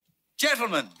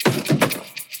Gentlemen,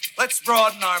 let's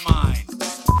broaden our minds.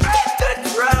 The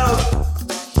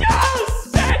truth shall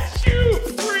set you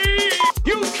free.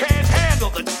 You can't handle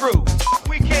the truth.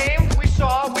 We came, we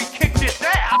saw, we kicked its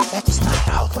ass. That's not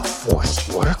how the Force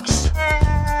works.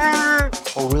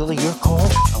 Oh, really? You're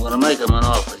cold? I'm gonna make him an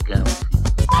offer again.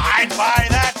 I'd buy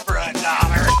that for $1.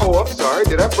 Oh, I'm sorry.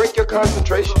 Did I break your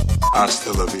concentration?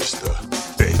 Hasta la vista,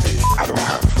 baby. I don't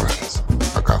have friends.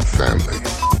 I got family.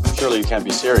 Surely you can't be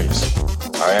serious.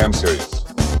 I am serious.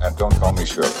 And don't call me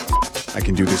Shirley. I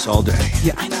can do this all day.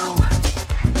 Yeah, I know.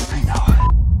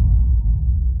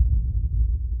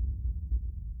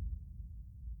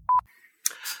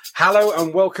 Hello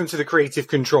and welcome to the Creative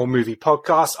Control Movie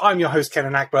Podcast. I'm your host,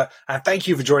 Kenan Akbar, and thank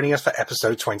you for joining us for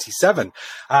episode 27.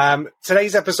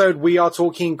 Today's episode, we are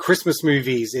talking Christmas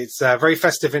movies. It's very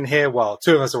festive in here. Well,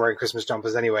 two of us are wearing Christmas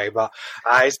jumpers anyway, but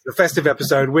it's the festive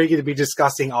episode. We're going to be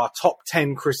discussing our top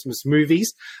 10 Christmas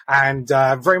movies. And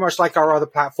very much like our other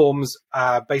platforms,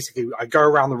 basically, I go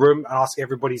around the room and ask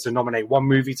everybody to nominate one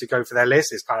movie to go for their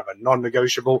list. It's kind of a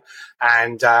non-negotiable.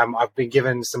 And I've been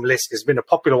given some lists. It's been a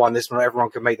popular one. This one,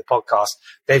 everyone can make the podcast.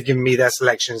 They've given me their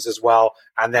selections as well,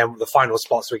 and then the final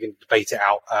spots we can debate it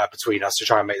out between us to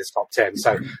try and make this top 10.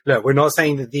 So look, we're not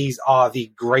saying that these are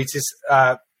the greatest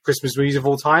Christmas movies of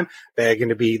all time. They're going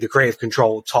to be the Creative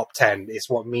Control top 10. It's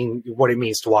what it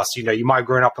means to us. You know, you might have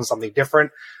grown up on something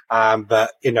different,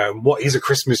 but you know, what is a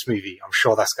Christmas movie? I'm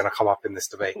sure that's going to come up in this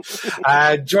debate.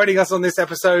 Joining us on this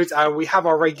episode, we have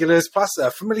our regulars plus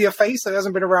a familiar face that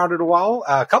hasn't been around in a while,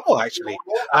 a couple actually.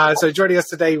 So joining us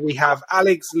today, we have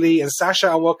Alex, Lee, and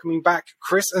Sasha, and welcoming back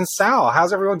Chris and Sal.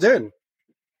 How's everyone doing?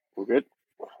 All good.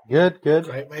 Good.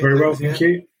 Great, mate. Very well, thank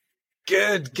you.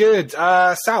 Good.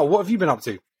 Sal, what have you been up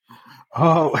to?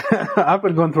 Oh, I've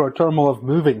been going through a turmoil of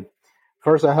moving.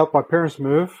 First, I helped my parents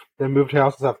move. They moved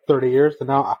houses after 30 years, and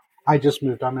now I just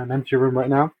moved. I'm in an empty room right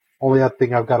now. Only other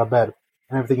thing, I've got a bed,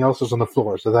 and everything else is on the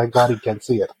floor, so thank God he can't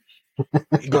see it.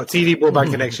 You got TV,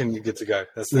 broadband connection, you're good to go.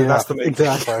 That's the main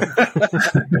exactly.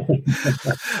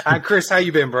 And Chris, how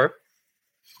you been, bro?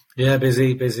 Yeah,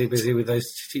 busy with those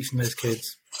teaching those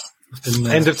kids.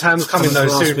 End of term's coming though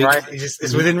soon, week. Right?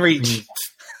 It's within reach.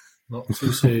 Not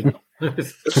too soon.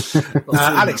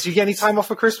 Alex, you get any time off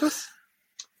for Christmas?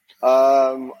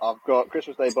 I've got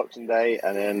Christmas Day, Boxing Day,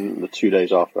 and then the 2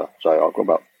 days after. So I've got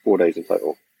about 4 days in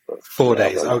total. 4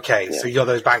 days, okay. Yeah. So you're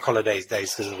those bank holidays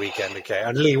days because of the weekend, okay.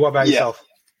 And Lee, what about yourself?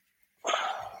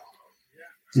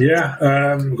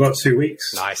 Yeah, we've got 2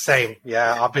 weeks. Nice, same.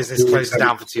 Yeah, our business closed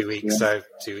down for 2 weeks, so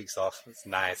 2 weeks off. It's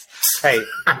nice. Hey,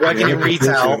 working in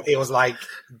retail, it was like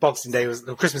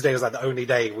Christmas Day was like the only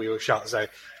day we were shut. So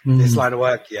this line of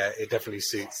work, yeah, it definitely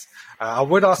suits. I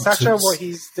would ask Sasha what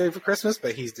he's doing for Christmas,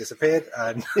 but he's disappeared.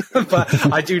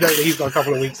 But I do know that he's got a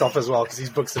couple of weeks off as well because he's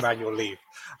booked some annual leave.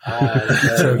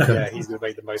 Yeah, he's going to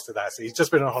make the most of that. So he's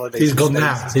just been on holiday. He's gone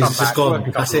now. He's just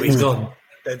gone. That's it. He's gone.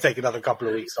 Then take another couple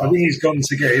of weeks off. I think he's gone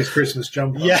to get his Christmas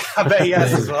jumper. Yeah, I bet he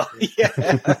has as well. Yeah,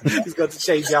 he's got to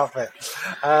change the outfit.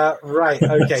 Right,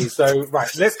 okay, so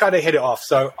let's kind of hit it off.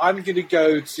 So I'm going to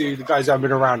go to the guys who haven't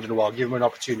been around in a while, give them an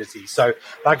opportunity. So,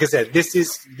 like I said, this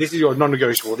is your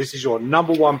non-negotiable. This is your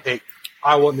number one pick.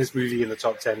 I want this movie in the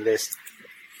top 10 list.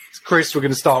 Chris, we're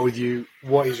going to start with you.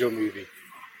 What is your movie?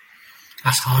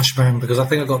 That's harsh, man, because I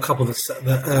think I've got a couple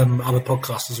that other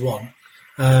podcasters want.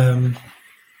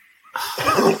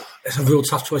 It's a real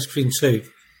tough choice between two.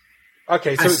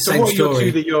 Okay, so what are your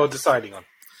two that you're deciding on?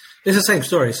 It's the same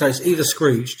story. So it's either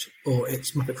Scrooged or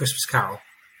it's Muppet Christmas Carol.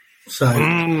 So,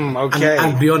 okay.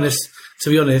 And to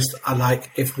be honest, I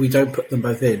like if we don't put them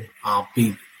both in, I'll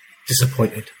be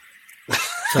disappointed.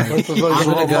 So both of those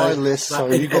are on my list, so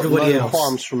you've got no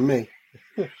qualms from me.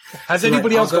 Has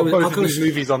anybody else got both of these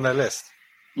movies on their list?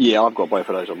 Yeah, I've got both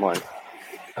of those on mine.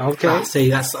 Okay. See,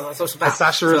 that's what's about.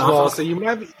 Sasha as well. So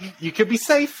you could be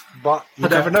safe, but you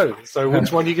never know. So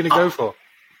which one are you going to go for?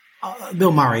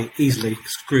 Bill Murray, easily.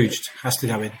 Scrooged has to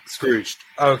go in. Scrooged.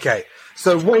 Okay.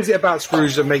 So what is it about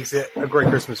Scrooge that makes it a great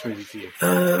Christmas movie for you?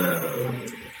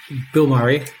 Bill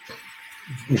Murray.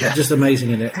 Yeah. Just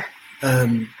amazing in it.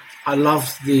 I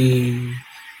love the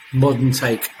modern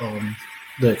take on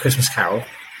the Christmas Carol.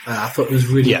 I thought it was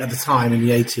really, at the time in the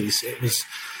 80s, it was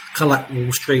kind of like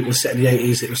Wall Street was set in the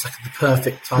 80s. It was like the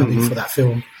perfect timing for that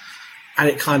film. And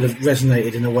it kind of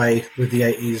resonated in a way with the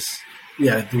 80s,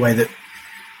 the way that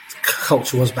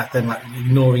culture was back then, like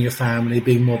ignoring your family,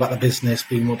 being more about the business,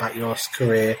 being more about your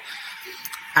career.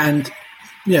 And,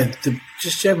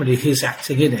 just generally his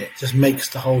acting in it just makes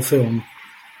the whole film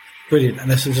brilliant. And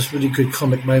there's some just really good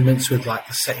comic moments with like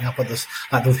the setting up of this,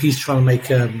 like he's trying to make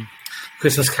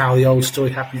Christmas Carol, the old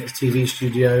story happening at the TV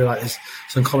studio. Like there's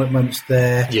some comic moments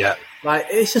there. Yeah. Like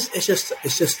it's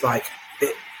just like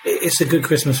it's a good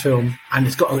Christmas film, and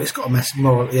it's got a message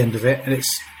moral at the end of it, and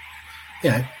it's.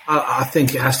 I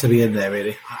think it has to be in there.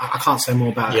 Really, I can't say more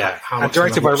about it. How and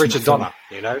directed by Richard Donner.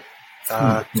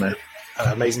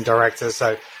 Amazing director.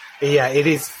 So, it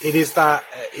is that.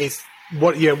 It's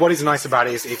what is nice about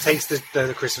it is it takes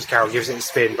the Christmas Carol, gives it a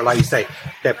spin, but like you say,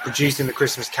 they're producing the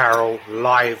Christmas Carol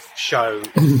live show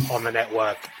on the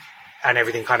network, and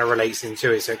everything kind of relates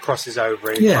into it, so it crosses over.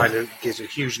 And it kind of gives a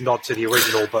huge nod to the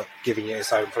original, but giving it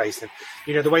its own place. And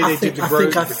the way they did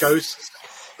the ghosts.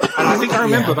 And I think I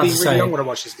remember being really young when I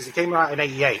watched this because it came out in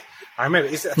 '88. I remember.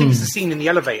 I think it's the scene in the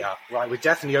elevator, right, with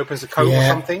Death, and he opens a coat or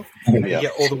something, and you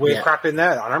get all the weird crap in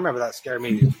there. And I remember that scaring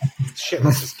me shit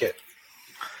as a kid.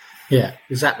 Yeah,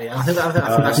 exactly. I think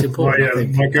that's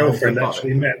important. My girlfriend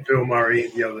actually met Bill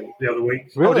Murray the other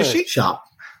week. Really? Oh, did she? Sharp.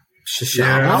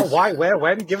 How? Why? Where?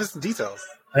 When? Give us the details.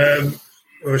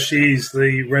 Well, she's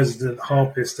the resident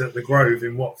harpist at the Grove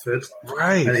in Watford.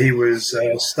 Right. And he was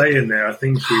staying there. I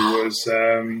think he was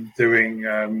doing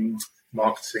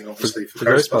marketing, obviously, for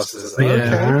Ghostbusters.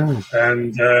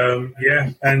 And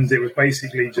and it was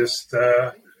basically just,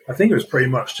 I think it was pretty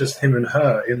much just him and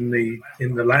her in the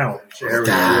lounge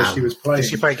area where she was playing. Did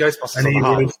she play Ghostbusters on the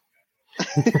harp?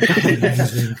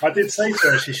 I did say to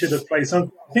her she should have played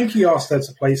some. I think he asked her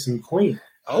to play some Queen.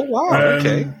 Oh, wow.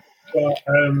 Okay.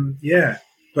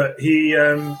 But he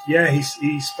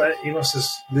must have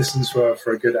listened to her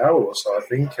for a good hour or so, I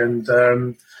think.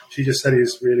 And she just said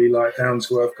he's really like down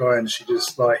to earth guy, and she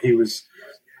just like he was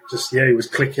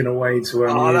clicking away to her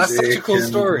music. Oh, that's such a cool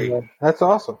story. That's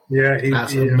awesome. Yeah,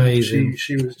 that's amazing.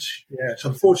 She was.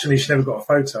 Unfortunately, she never got a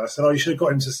photo. I said, "Oh, you should have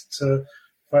got him to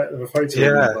a photo."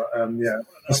 Yeah, but,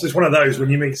 it's just one of those when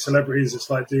you meet celebrities. It's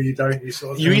like, do you, don't you?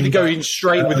 Sort of. You either go in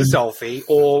straight with a selfie,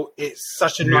 or it's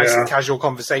such a nice and casual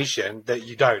conversation that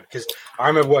you don't. Because I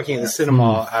remember working at the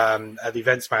cinema at the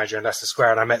events manager in Leicester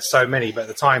Square, and I met so many. But at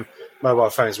the time, mobile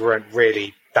phones weren't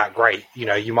really that great.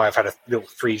 You might have had a little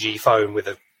 3G phone with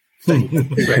a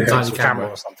camera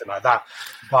or something like that.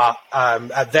 But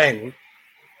then.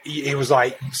 It was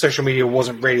like social media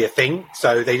wasn't really a thing,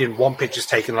 so they didn't want pictures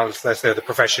taken unless they're the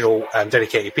professional and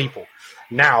dedicated people.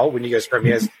 Now, when you go to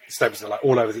premieres, celebrities are like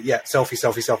all over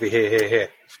selfie, here.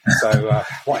 So,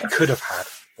 what I could have had.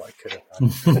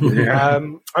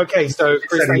 Okay, so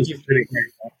Chris, thank you.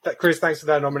 Chris, thanks for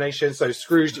that nomination. So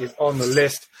Scrooged is on the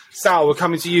list. Sal, we're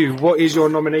coming to you. What is your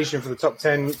nomination for the top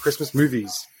 10 Christmas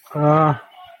movies?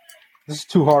 This is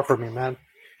too hard for me, man.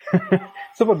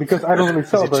 Simply because I don't really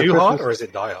celebrate. Is it too Christmas. hard or is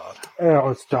it Die Hard?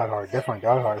 Yeah, it's Die Hard, definitely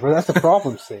Die Hard. But that's the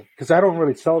problem, see, because I don't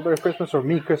really celebrate Christmas. For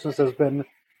me, Christmas has been,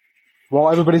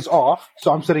 everybody's off,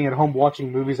 so I'm sitting at home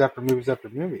watching movies after movies after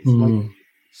movies. Like,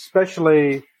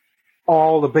 especially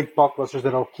all the big blockbusters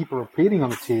that I'll keep repeating on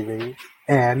the TV,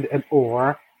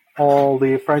 or all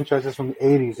the franchises from the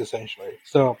 80s, essentially.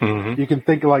 So you can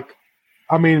think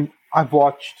I've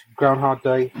watched Groundhog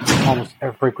Day almost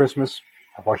every Christmas.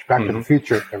 I've watched Back to the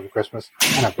Future every Christmas,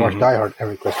 and I've watched Die Hard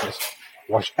every Christmas. I've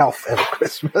watched Elf every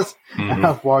Christmas, and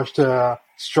I've watched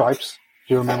Stripes.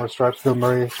 Do you remember Stripes? Bill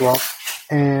Murray as well.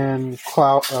 And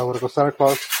Santa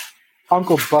Claus,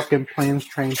 Uncle Buck, and Planes,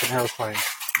 Trains, and Airplanes.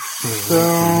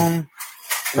 So,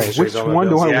 which one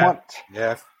do I want?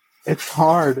 Yeah. It's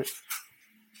hard.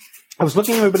 I was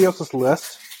looking at everybody else's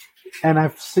list, and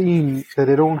I've seen that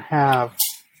they don't have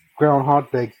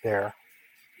Groundhog Day there,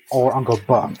 or Uncle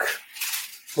Buck.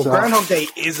 Well, Groundhog Day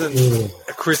isn't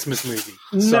a Christmas movie.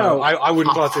 So I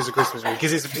wouldn't class it as a Christmas movie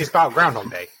because it's about Groundhog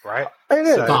Day, right? It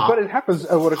is, but it happens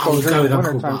during the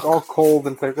winter time. It's all cold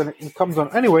and things, and it comes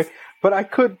on anyway. But I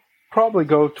could probably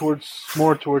go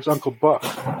more towards Uncle Buck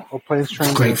or Planes,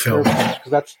 Trains, great film,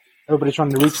 because that's everybody's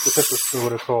trying to reach the Christmas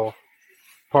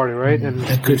party, right? And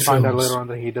you find out later on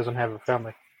that he doesn't have a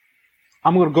family.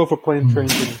 I'm going to go for Planes,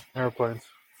 Trains, and Airplanes.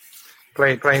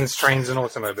 Planes, trains, and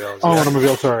automobiles. Oh,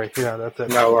 automobiles, sorry. Yeah, that's it.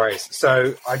 No worries.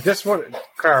 So I just want to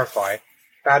clarify,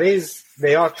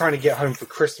 they are trying to get home for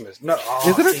Christmas. No,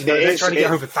 they're trying to get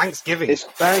home for Thanksgiving. It's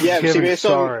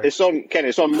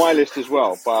on my list as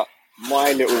well, but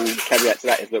my little caveat to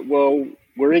that is that,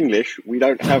 we're English, we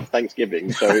don't have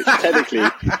Thanksgiving, so it's technically...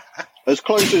 As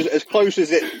close as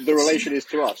the relation is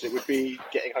to us, it would be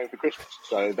getting home for Christmas.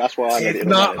 So that's why I made it.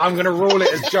 I'm going to rule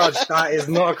it as judged. That is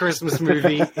not a Christmas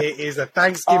movie. It is a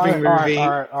Thanksgiving movie.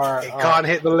 It can't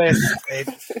hit the list.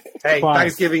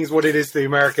 Thanksgiving is what it is to the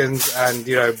Americans, and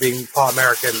being part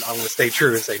American, I'm going to stay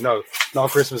true and say no, not a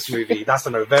Christmas movie. That's a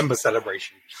November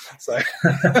celebration. So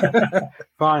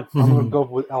fine, I'm going to go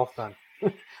with Elf then.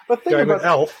 But going with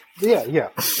Elf. Yeah.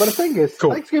 But the thing is,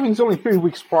 Thanksgiving is only 3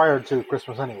 weeks prior to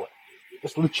Christmas anyway.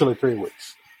 It's literally 3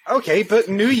 weeks. Okay, but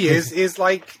New Year's is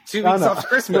like 2 weeks after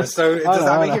Christmas, so does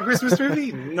that make a Christmas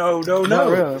movie? No.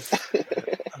 Really.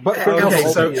 But okay,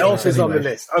 so Elf is on the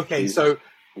list. Okay, so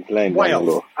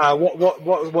Wales.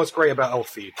 What's great about Elf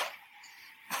for you?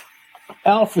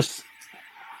 Elf is...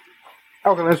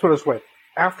 Okay, let's put it this way.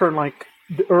 After, like,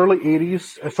 the early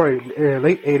 80s,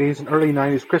 late 80s and early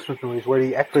 90s Christmas movies, where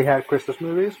he actually had Christmas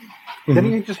movies, then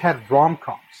he just had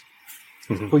rom-coms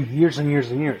for years and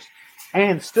years and years.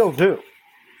 And still do.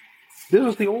 This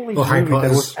was the only movie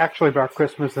that was actually about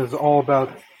Christmas that is all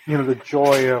about, the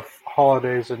joy of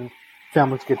holidays and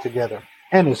families get together.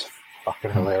 And it's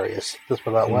fucking hilarious, just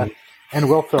for that one. And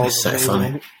Will Ferrell was so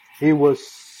funny. He was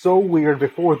so weird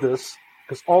before this,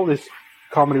 because all this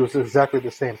comedy was exactly the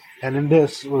same. And in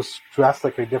this, it was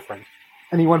drastically different.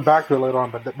 And he went back to it later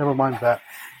on, but never mind that.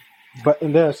 But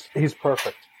in this, he's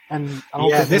perfect. And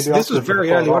this was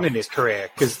very early on in his career,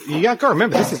 because you got to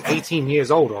remember, this is 18 years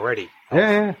old already.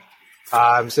 Yeah.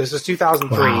 So this was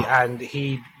 2003, and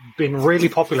he'd been really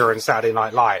popular in Saturday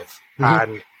Night Live.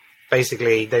 And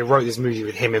basically, they wrote this movie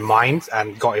with him in mind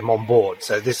and got him on board.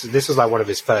 So this was like one of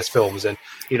his first films. And,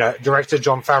 director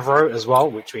Jon Favreau as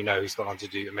well, which we know he's gone on to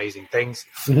do amazing things.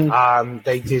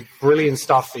 They did brilliant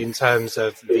stuff in terms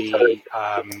of the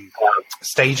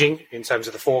staging, in terms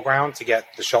of the foreground, to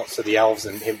get the shots of the elves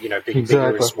and him,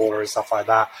 bigger and smaller and stuff like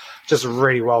that. Just a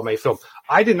really well-made film.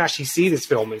 I didn't actually see this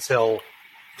film until...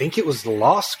 I think it was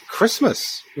last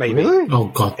Christmas, maybe. Really? Oh,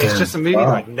 God damn. It's just a movie that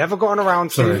I'd never gotten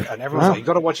around to, and everyone's like, you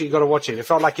got to watch it. It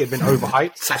felt like it had been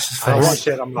overhyped. I watched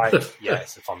it, I'm like, yeah,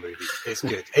 it's a fun movie. It's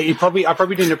good. I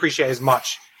probably didn't appreciate it as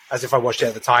much as if I watched it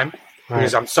at the time,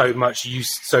 because I'm so much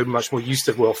more used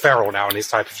to Will Ferrell now and his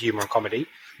type of humor and comedy.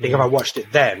 I think if I watched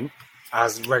it then,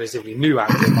 as relatively new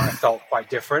actor, it might have felt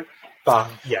quite different. But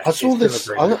yeah, I saw this.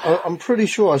 I'm pretty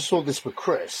sure I saw this with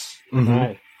Chris.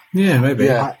 Yeah, maybe.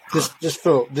 Yeah,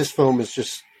 this film is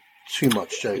just too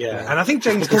much joke. Yeah, and I think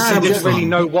James Cameron didn't really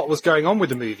know what was going on with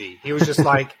the movie. He was just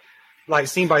like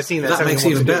scene by scene. That makes it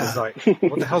even better. It like,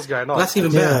 what the hell's going on? That's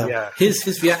even better. Yeah.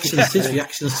 His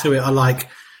reactions to it are like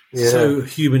so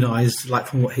humanized, like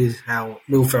from how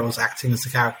Will Ferrell's acting as the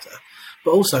character.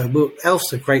 But also,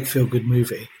 Elf's a great feel good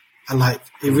movie, and like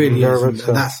it really is.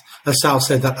 And that's, as Sal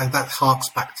said, that harks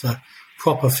back to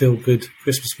proper feel good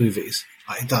Christmas movies.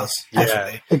 It does.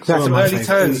 Yeah, exactly. Some early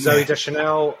turns. Zoe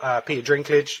Deschanel, Peter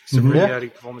Dinklage, some really early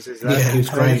performances there. Yeah, he was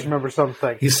great. I just remember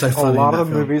something. He's so funny. A lot of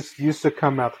the movies used to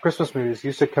come out, the Christmas movies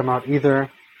used to come out either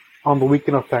on the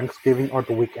weekend of Thanksgiving or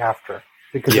the week after.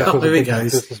 Because that's what the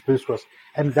Christmas boost was.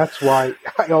 And that's why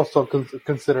I also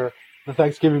consider the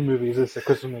Thanksgiving movies as the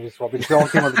Christmas movies as well, because they all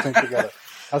came out the same together.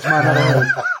 That's my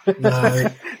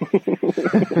another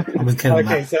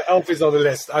Okay, so Elf is on the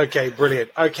list. Okay, brilliant.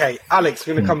 Okay, Alex,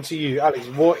 we're going to come to you. Alex,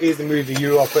 what is the movie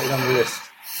you are putting on the list?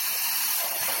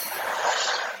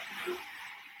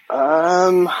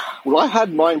 Well, I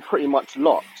had mine pretty much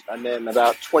locked, and then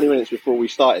about 20 minutes before we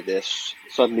started this,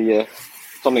 suddenly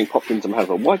something popped into my head.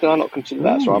 Why did I not consider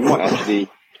that? So I might actually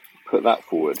put that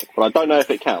forward, but I don't know if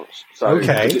it counts. So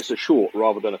because it's a short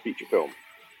rather than a feature film.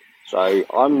 So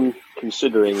I'm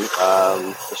considering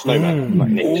The Snowman, like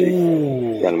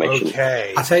the animation.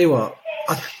 Okay. I tell you what,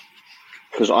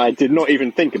 because I did not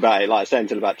even think about it, like I said,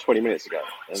 until about 20 minutes ago.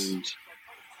 And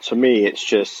to me, it's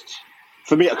just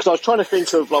because I was trying to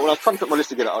think of when I was trying to put my list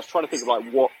together, I was trying to think of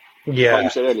like what like you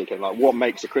said earlier, Ken, like what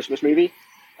makes a Christmas movie.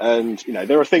 And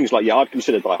there are things like I'd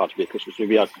consider Die Hard to be a Christmas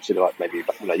movie. I'd consider like maybe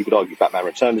you could argue Batman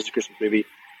Returns is a Christmas movie.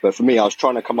 But for me, I was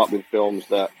trying to come up with films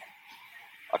that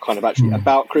are kind of actually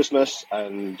about Christmas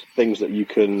and things that you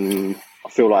can, I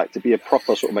feel like, to be a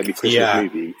proper sort of maybe Christmas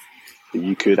movie that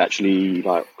you could actually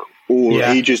like all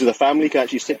ages of the family can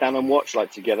actually sit down and watch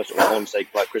like together sort of on say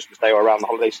like Christmas Day or around the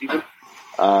holiday season.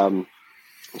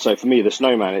 So for me, The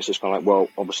Snowman is just kind of like, well,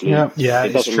 obviously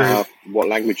it doesn't matter what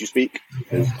language you speak.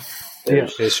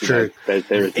 It's true. There is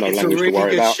no it's language a really to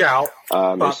worry good about. shout,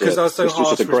 but because I was so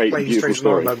harsh with Planes, Trains and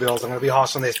Automobiles, I'm going to be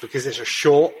harsh on this because it's a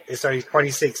short. It's only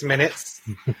 26 minutes.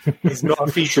 It's not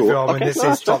a feature film, and this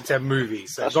is top 10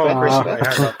 movies. So go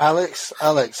on, Alex,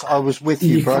 I was with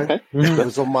you, bro. It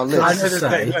was on my list. I know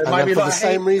for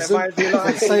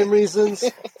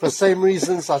the same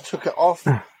reasons, I took it off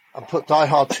and put Die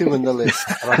Hard 2 in the list,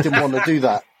 and I didn't want to do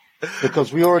that.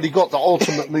 Because we already got the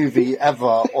ultimate movie ever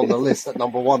on the list at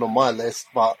number 1 on my list,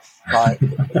 but like,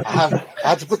 I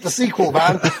had to put the sequel,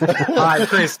 man. Right,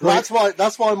 Chris, that's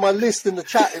why my list in the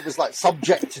chat it was like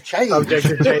subject to change. Subject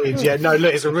to change, yeah. No,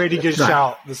 look, it's a really good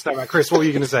shout. The Snowman. Chris, what were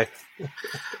you going to say?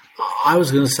 I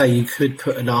was going to say you could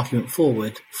put an argument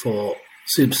forward for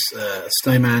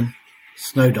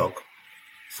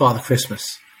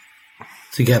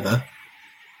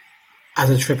as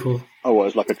a triple. Oh, well,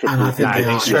 it's like a triple. And I think they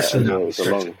are stretched it. it's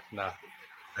a long. No.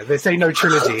 They say no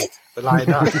trilogy, but like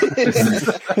no.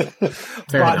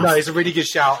 But no, it's a really good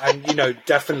shout, and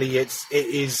definitely it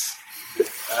is.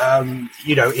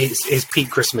 It's peak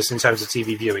Christmas in terms of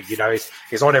TV viewing.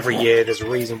 It's on every year. There's a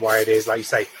reason why it is. Like you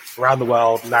say, around the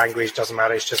world, language doesn't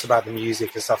matter. It's just about the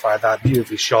music and stuff like that.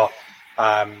 Beautifully shot.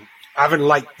 I haven't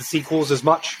liked the sequels as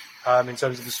much in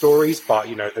terms of the stories, but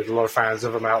there's a lot of fans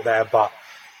of them out there. But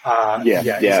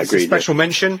it's a special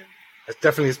mention. It's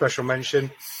definitely a special mention,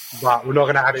 but we're not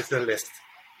going to add it to the list.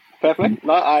 Perfect.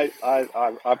 No, I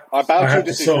bow to have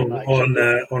the song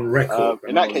on record.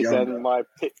 In that case, then my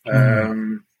pick.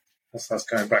 That's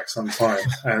going back some time,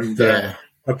 and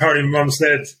apparently, my mum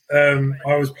said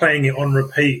I was playing it on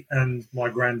repeat, and my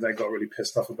granddad got really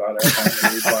pissed off about it. Apparently,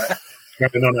 he was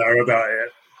like going on at her about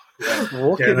it.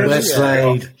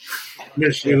 Westlaid.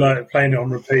 Literally, like playing it on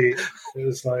repeat. It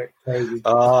was like crazy.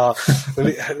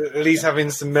 At least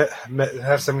having some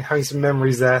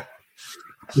memories there.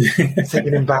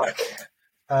 Taking him back.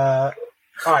 All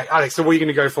right, Alex. So, what are you going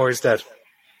to go for instead?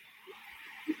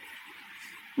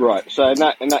 Right. So, in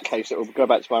that case, it will go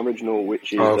back to my original,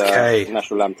 which is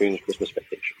National Lampoon's Christmas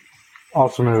Vacation.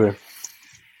 Awesome movie.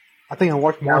 I think I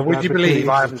watched more. Would you believe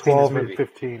I haven't seen this movie?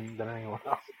 15 than anyone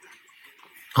else.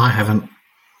 I haven't.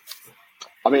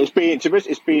 I mean,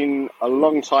 it's been a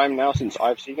long time now since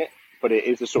I've seen it, but it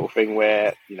is the sort of thing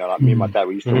where like me and my dad,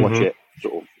 we used to watch it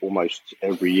sort of almost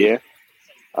every year.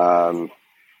 And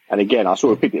again, I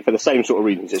sort of picked it for the same sort of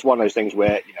reasons. It's one of those things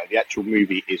where the actual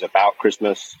movie is about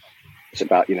Christmas. It's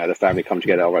about the family come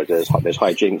together. All right, there's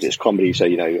hijinks. It's comedy, so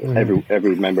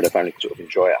every member of the family can sort of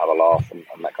enjoy it, have a laugh, and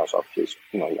that kind of stuff. It's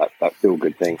that feel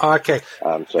good thing. Okay.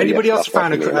 So, anybody else a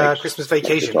fan of Christmas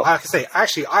Vacation? Like I say,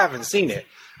 actually, I haven't seen it.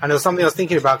 And there was something I was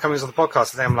thinking about coming to the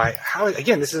podcast, and I'm like,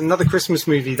 this is another Christmas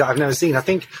movie that I've never seen. I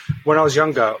think when I was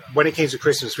younger, when it came to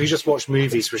Christmas, we just watched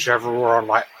movies whichever were on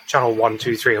like channel 1,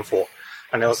 2, 3, and 4.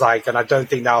 And it was like, and I don't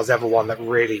think that was ever one that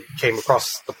really came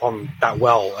across the pond that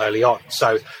well early on.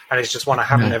 So, and it's just one I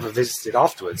haven't ever visited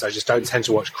afterwards. I just don't tend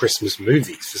to watch Christmas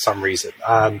movies for some reason.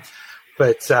 And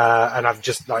I've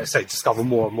just, like I say, discovered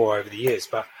more and more over the years.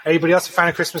 But anybody else a fan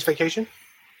of Christmas Vacation?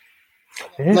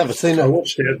 Never seen it. I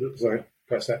watched it. Sorry.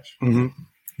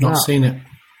 Not seen it.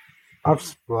 I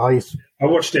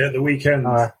watched it at the weekend.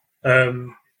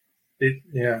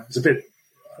 It's a bit.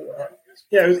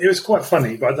 It was quite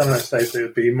funny, but I don't know if it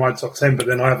would be in my top 10. But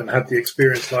then I haven't had the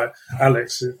experience like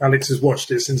Alex. Alex has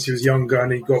watched it since he was younger,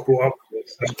 and he got brought up with it.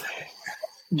 So.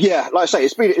 Yeah, like I say,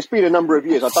 it's been a number of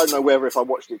years. I don't know whether if I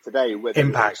watched it today, whether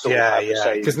impact.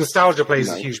 Because nostalgia plays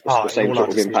a huge part. The same sort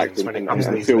of impact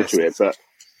and feel to it, but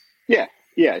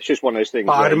yeah, it's just one of those things.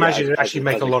 But I'd imagine it actually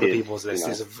make a lot of people's list.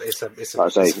 It's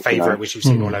a favourite, which you've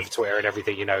seen all over Twitter and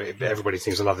everything. Everybody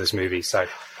seems to love this movie. So,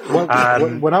 when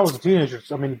I was a teenager,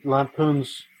 I mean,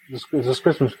 Lampoon's this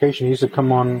Christmas Vacation used to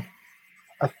come on,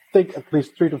 I think, at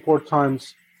least 3 to 4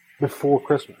 times before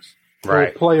Christmas. Right. They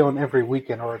would play on every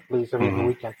weekend, or at least every other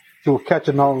weekend. You would catch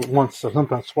it all once, or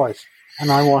sometimes twice. And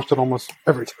I watched it almost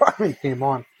every time it came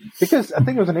on. Because I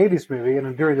think it was an 80s movie,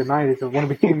 and during the 90s, when it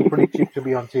became pretty cheap to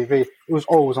be on TV, it was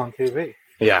always on TV.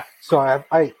 Yeah. So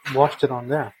I watched it on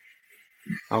there.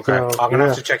 Okay. So, I'm going to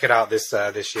have to check it out this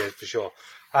year for sure.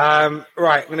 Right,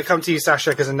 I'm going to come to you,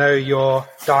 Sasha, because I know you're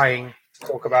dying to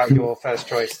talk about your first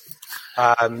choice.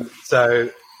 So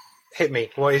hit me.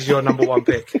 What is your number one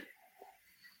pick?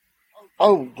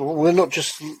 Oh, we're not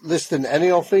just listing any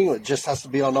old thing. It just has to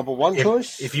be our number one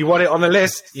choice. If you want it on the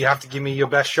list, you have to give me your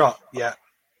best shot. Yeah.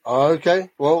 Okay.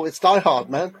 Well, it's Die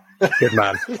Hard, man. Good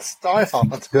man. It's Die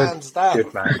Hard, hands down.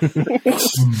 Good man.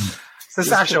 So,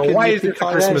 Sasha, why is it a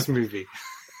Christmas movie?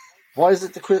 Why is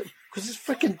it because it's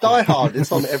freaking Die Hard.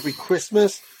 It's on every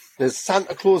Christmas. There's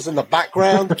Santa Claus in the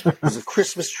background. There's a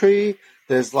Christmas tree.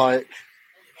 There's like,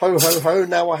 ho, ho, ho,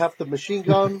 now I have the machine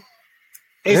gun.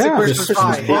 It's a Christmas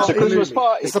party. It's a Christmas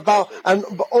party. It's about,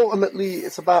 but ultimately,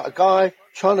 it's about a guy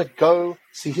trying to go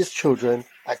see his children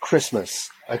at Christmas.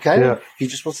 Okay, yeah. He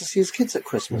just wants to see his kids at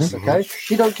Christmas. Okay,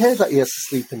 he don't care that he has to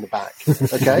sleep in the back.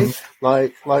 Okay,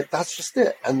 like that's just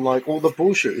it, and like all the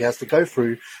bullshit he has to go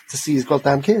through to see his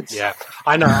goddamn kids. Yeah,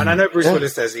 I know, and I know Bruce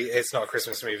Willis says it's not a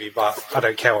Christmas movie, but I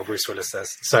don't care what Bruce Willis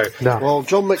says. So, well,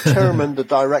 John McTiernan, the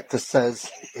director, says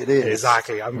it is.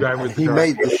 Exactly, I'm going with. He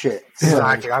made the shit.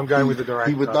 Exactly, I'm going with the director.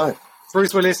 He would know.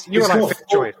 Bruce Willis, you and I fifth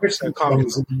choice.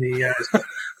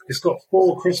 It's got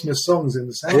 4 Christmas songs in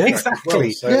the soundtrack. Exactly.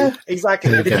 As well, so.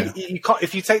 Exactly.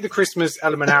 If you take the Christmas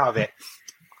element out of it,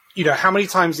 how many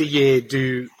times a year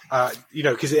do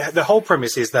because the whole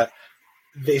premise is that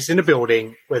it's in a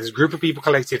building where there's a group of people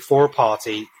collected for a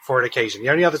party for an occasion. The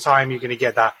only other time you're going to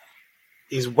get that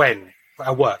is when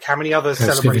at work. How many other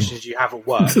celebrations do you have at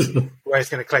work where it's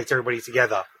going to collect everybody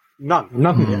together? None.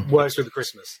 Nothing. Works with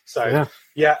Christmas. So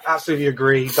yeah, absolutely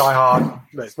agree. Die Hard.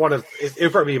 It's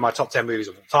it'll probably be my top 10 movies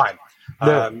of all time.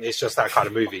 It's just that kind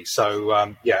of movie.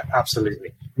 So yeah,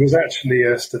 absolutely. There's actually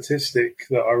a statistic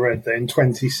that I read that in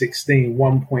 2016,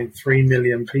 1.3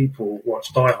 million people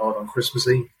watched Die Hard on Christmas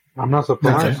Eve. I'm not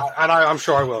surprised. And I'm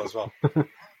sure I will as well.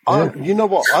 You know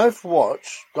what? I've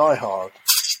watched Die Hard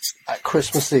at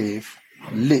Christmas Eve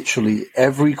literally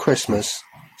every Christmas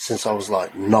since I was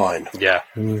like 9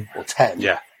 or 10.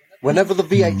 Yeah. Whenever the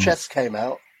VHS came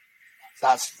out,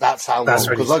 that's how long.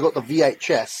 Because I got the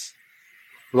VHS,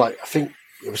 like, I think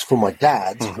it was for my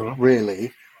dad,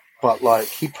 really. But, like,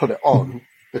 he put it on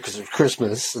because of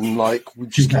Christmas, and, like, we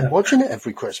just kept watching it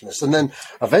every Christmas. And then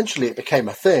eventually it became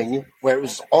a thing where it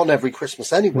was on every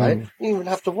Christmas anyway. You didn't even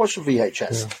have to watch the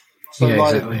VHS. So,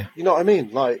 like, exactly. You know what I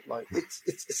mean? Like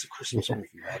it's a Christmas movie,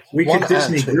 man. We could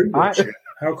Disney group watch it.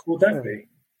 How cool would that be?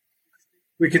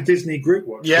 We could Disney group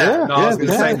watch it. I was going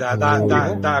to say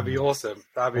that'd be awesome.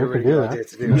 That'd be a really good idea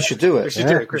to do. We should do it. We should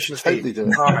do it. Christmas totally Eve. do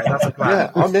it. All right, that's a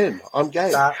plan. Yeah, I'm in. I'm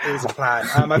game. That is a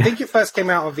plan. I think it first came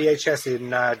out on VHS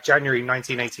in January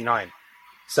 1989.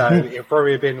 So it'd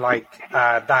probably have been like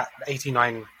that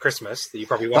 89 Christmas that you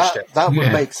probably watched it. That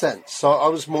would make sense. So I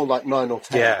was more like 9 or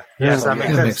 10. Yes, that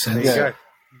makes sense. There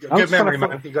you go. Good memory,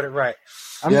 man. You got it right.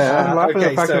 I'm laughing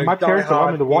at the fact so that my parents Die allowed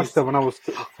me Hard to watch that when I was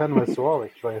 10 as well,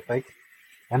 actually, I think.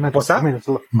 And What's that? I mean,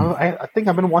 I think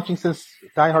I've been watching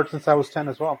Die Hard since I was 10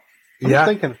 as well. I'm just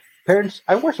thinking, parents,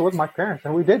 I watched it with my parents,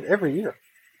 and we did every year.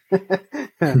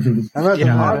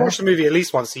 I watch the movie at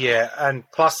least once a year, and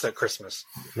plus at Christmas.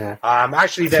 Yeah.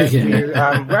 Actually, we're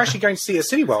actually going to see it at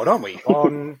Cineworld, aren't we?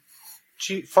 On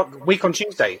week on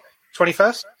Tuesday,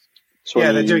 21st.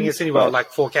 Yeah, they're doing it at Cineworld like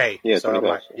 4K. Yeah, so I'm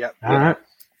like, yep. All right.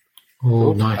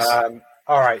 Oh, nice.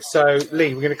 All right, so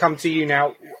Lee, we're going to come to you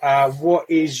now. What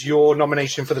is your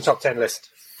nomination for the top 10 list?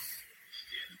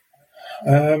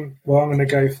 Well, I'm going to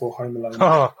go for Home Alone.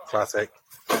 Oh, classic.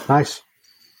 Nice.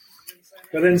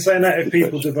 But then saying that, if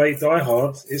people debate Die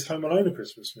Hard, is Home Alone a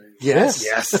Christmas movie? Yes.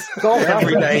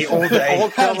 Every day, all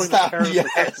day. Hands down,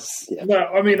 yes. No,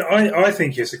 I mean, I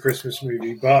think it's a Christmas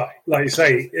movie, but like you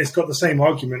say, it's got the same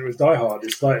argument with Die Hard.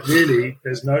 It's like, really,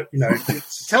 there's no,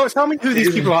 it's... Tell me who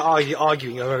these people are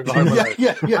arguing over Home Alone.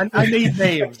 Yeah. I need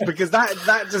names, because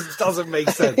that just doesn't make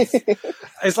sense.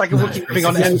 It's like a wiki thing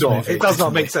on Endor. It does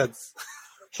not make sense.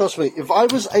 Trust me, if I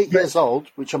was 8 years old,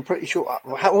 which I'm pretty sure,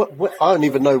 I don't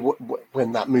even know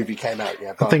when that movie came out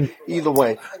yet, but either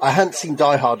way, I hadn't seen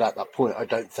Die Hard at that point, I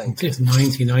don't think. It's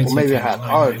 1990. Or maybe I had.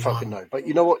 I don't fucking know. But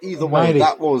you know what? Either way,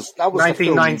 that was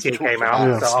 1990 it came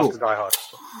out, so after Die Hard.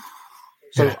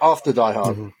 So after Die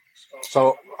Hard.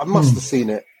 So I must have seen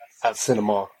it at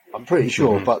cinema, I'm pretty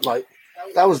sure, but like,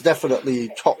 that was definitely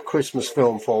top Christmas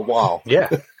film for a while. Yeah.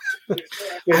 It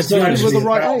was the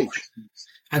right age.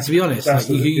 And to be honest, like,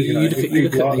 you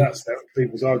look at that's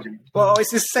people's argument. Well,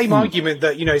 it's the same argument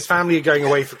that, his family are going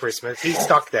away for Christmas. He's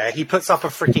stuck there. He puts up a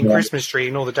freaking Christmas tree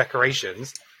and all the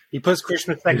decorations. He puts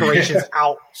Christmas decorations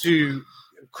out to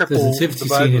cripple the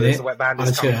burglars, the wet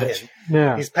bandits coming in.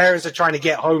 Yeah. His parents are trying to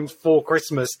get home for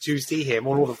Christmas to see him.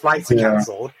 All the flights are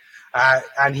cancelled.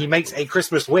 And he makes a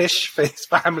Christmas wish for his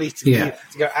family to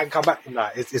go and come back. No,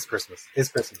 it's Christmas. It's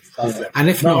Christmas. That's it. And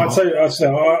if not,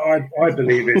 I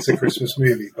believe it's a Christmas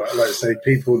movie, but like I say,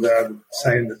 people that are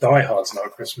saying that Die Hard's not a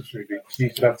Christmas movie, you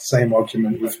could have the same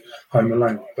argument with Home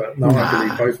Alone. But no, I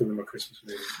believe both of them are Christmas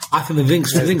movies. I think the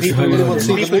links to Home Alone.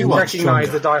 People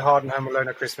recognise the Die Hard and Home Alone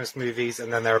are Christmas movies,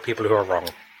 and then there are people who are wrong.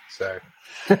 So.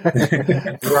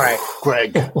 Right.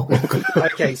 Greg.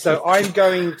 Okay, so I'm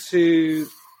going to...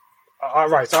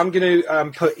 so I'm going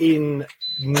to put in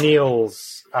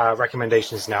Neil's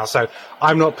recommendations now. So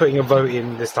I'm not putting a vote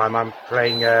in this time. I'm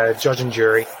playing judge and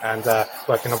jury and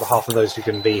working on behalf of those who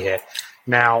couldn't be here.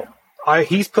 Now,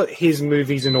 he's put his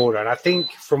movies in order, and I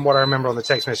think from what I remember on the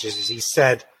text messages, he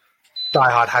said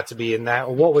Die Hard had to be in there.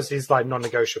 Or what was his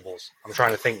non-negotiables? I'm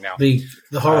trying to think now. The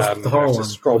horror one.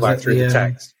 Scroll back through the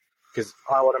text because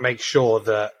I want to make sure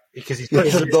that because he's put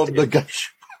his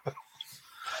non-negotiable.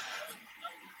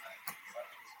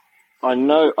 I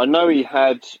know he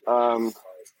had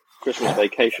Christmas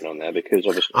Vacation on there because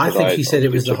obviously. I think he said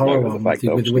it was the horror one with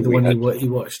the one he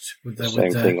watched. With the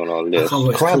same thing on our list.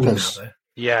 Krampus.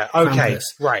 Yeah. Okay. Krampus.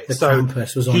 Right. The So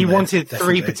Krampus was on he there, wanted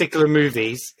definitely. 3 particular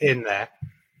movies in there.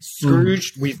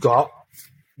 Scrooge, we've got.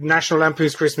 National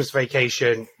Lampoon's Christmas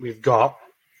Vacation, we've got.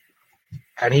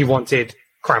 And he wanted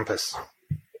Krampus.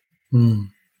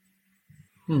 Anybody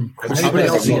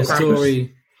else seen a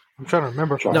story? I'm trying to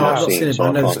remember. No, I've not seen it, but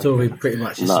I know the story pretty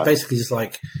much. It's basically just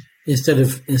like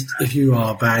if you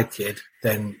are a bad kid,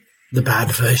 then the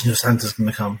bad version of Santa's going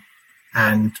to come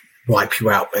and wipe you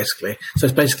out, basically. So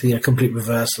it's basically a complete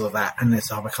reversal of that, and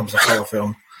it's how it becomes a horror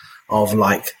film of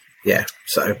like, yeah.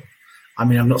 So, I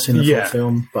mean, I've not seen the full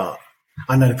film, but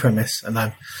I know the premise, and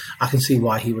I can see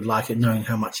why he would like it, knowing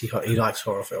how much he likes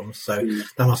horror films. So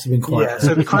that must have been quite. Yeah.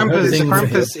 So the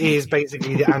Krampus is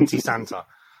basically the anti-Santa.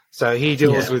 So he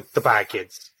deals with the bad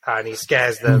kids, and he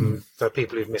scares them for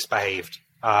people who've misbehaved.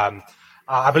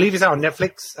 I believe it's out on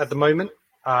Netflix at the moment,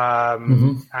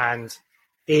 and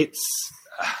it's.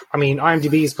 I mean,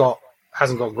 IMDb's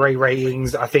hasn't got great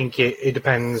ratings. I think it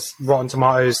depends. Rotten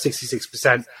Tomatoes,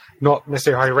 66%. Not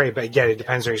necessarily highly rated, but again, it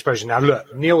depends on your exposure. Now,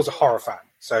 look, Neil's a horror fan.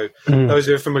 So those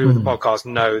who are familiar with the podcast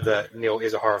know that Neil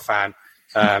is a horror fan.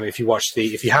 If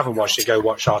you haven't watched it, go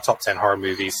watch our top 10 horror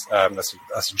movies. That's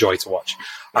a joy to watch.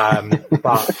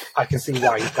 But I can see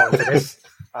why he's gone for this.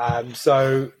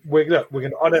 So we're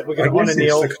going to honor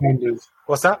Neil.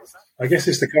 What's that? I guess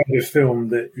it's the kind of film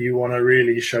that you want to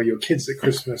really show your kids at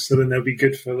Christmas, so then they'll be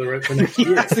good for the next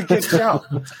year. That's a good shout.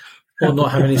 Or not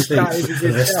have any sleep for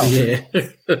the rest of the year.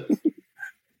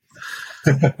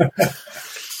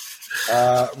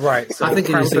 Right. So I think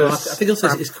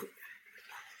it's.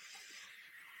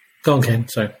 Go on, Ken.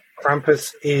 Sorry.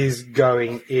 Krampus is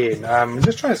going in. I'm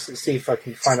just trying to see if I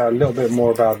can find out a little bit more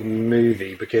about the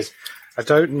movie, because I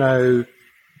don't know.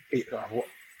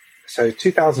 So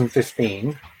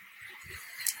 2015.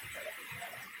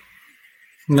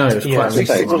 No, it's quite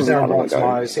 6.0 on Rotten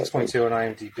Tomatoes, 6.2 on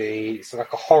IMDb. It's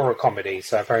like a horror comedy,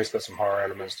 so apparently it's got some horror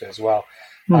elements to it as well.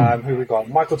 Who we got?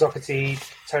 Michael Dougherty,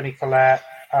 Toni Collette,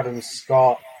 Adam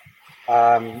Scott.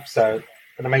 So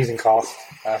an amazing cast.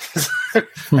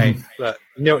 Hey, look,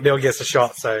 Neil gets a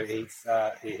shot, so he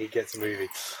gets a movie.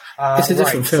 It's a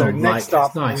different film. So next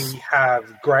up, we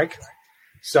have Greg.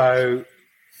 So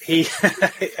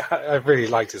I really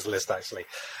liked his list, actually.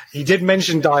 He did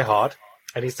mention Die Hard.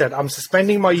 And he said, I'm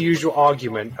suspending my usual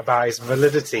argument about its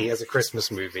validity as a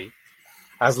Christmas movie,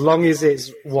 as long as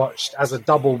it's watched as a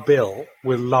double bill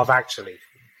with Love Actually.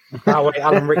 That way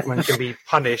Alan Rickman can be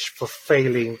punished for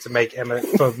failing to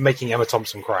making Emma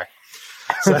Thompson cry.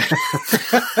 So,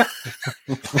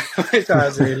 which I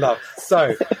absolutely love.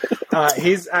 So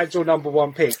his actual number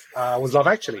one pick was Love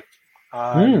Actually.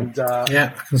 And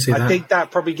I can see that. I think that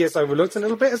probably gets overlooked a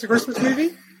little bit as a Christmas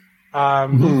movie.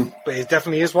 But it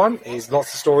definitely is one. It's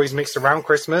lots of stories mixed around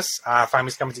Christmas,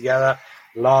 families coming together,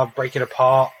 love breaking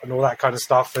apart, and all that kind of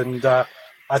stuff. And I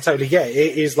totally get it.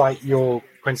 It is like your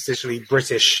quintessentially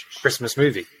British Christmas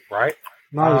movie, right?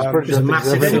 No, it's British.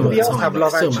 Did anybody else have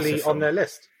Love Actually on their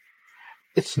list?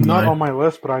 It's not on my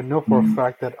list, but I know for a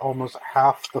fact that almost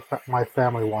half my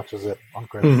family watches it on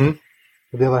Christmas.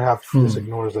 The other half just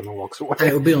ignores it and walks away. And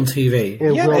it will be on TV.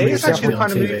 It is actually the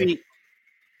kind of movie.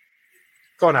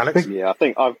 Go on, Alex. Yeah, I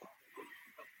think I've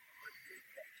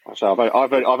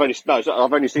only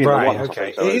seen it once.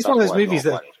 Okay, it's one of those movies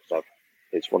that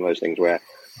it's one of those things where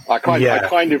I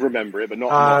kind of remember it, but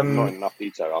not in enough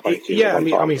detail. I've only seen it one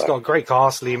time, I mean, it's got a great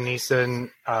cast: Liam Neeson,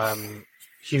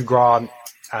 Hugh Grant,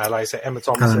 like I said, Emma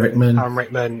Thompson, Alan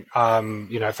Rickman.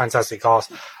 Fantastic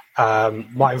cast.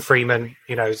 Martin Freeman.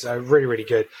 It's really, really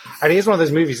good. And it is one of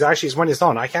those movies that actually, when it's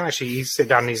on, I can actually sit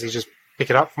down and easily just pick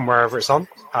it up from wherever it's on.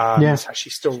 It's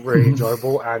actually still really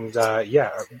enjoyable, and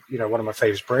one of my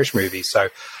favorite British movies. So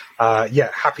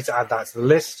happy to add that to the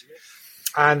list.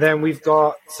 And then we've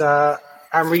got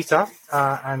Amrita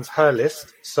and her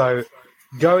list. So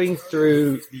going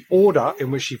through the order in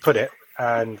which she put it,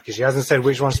 and because she hasn't said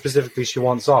which one specifically she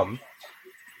wants on,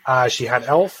 she had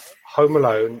Elf, Home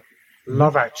Alone,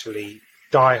 Love Actually,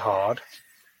 Die Hard.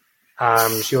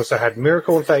 She also had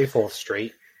Miracle on 34th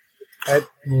Street, Edward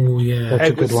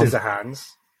Scissorhands,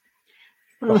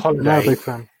 The Holiday, Not a big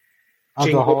fan.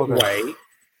 Jingle All the Way,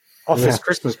 Office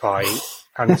Christmas Party,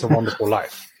 and It's a Wonderful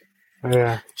Life.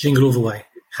 Yeah, Jingle All the Way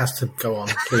has to go on,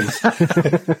 please.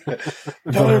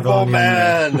 Turbo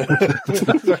Man.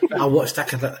 I watched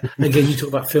that. Again, you talk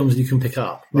about films that you can pick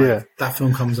up. Right? That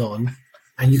film comes on,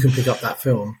 and you can pick up that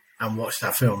film and watch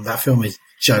that film. That film is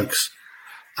jokes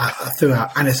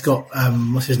throughout, and it's got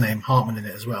what's his name, Hartman in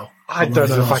it as well. I don't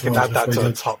know if I can add that to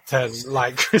a top 10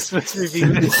 Christmas movie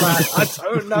list. I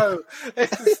don't know.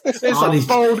 It's a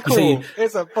bold call.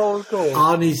 It's a bold call.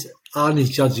 Arnie's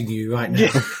judging you right now.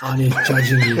 Arnie's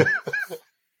judging you.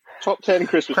 Top 10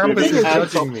 Christmas movies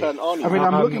and top 10 Arnie. I mean,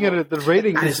 I'm looking at it. The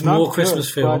rating and is it's not more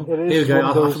Christmas good, film. But it is one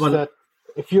of those that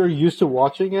if you're used to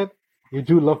watching it, you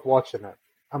do love watching it.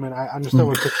 I mean, I understand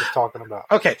what Chris is talking about.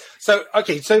 Okay, so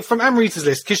from Amrita's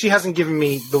list, because she hasn't given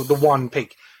me the one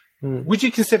pick, would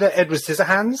you consider Edward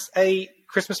Scissorhands a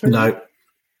Christmas movie? No.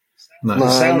 No. The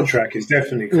soundtrack is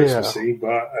definitely Christmassy,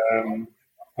 but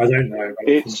I don't know.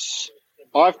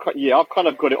 I've kind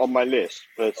of got it on my list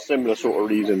for similar sort of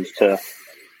reasons to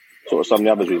sort of some of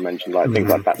the others we mentioned, like things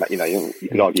like Batman. You know, you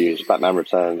could argue it's Batman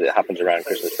Returns. It happens around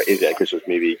Christmas, but is it a Christmas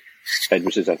movie?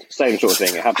 Edward Scissorhands, same sort of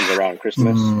thing. It happens around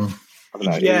Christmas. I don't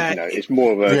know. Yeah, it's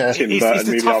more of a Tim Burton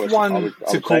movie. It's a tough one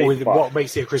to call with what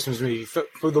makes it a Christmas movie.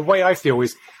 For the way I feel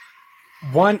is,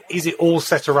 one, is it all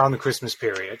set around the Christmas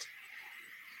period?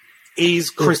 Is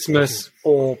Christmas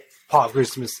or part of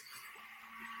Christmas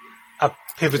a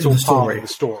pivotal part of the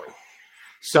story?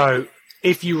 So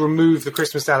if you remove the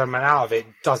Christmas element out of it,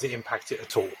 does it impact it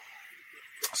at all?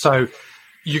 So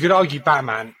you could argue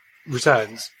Batman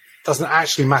Returns doesn't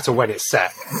actually matter when it's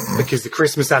set, because the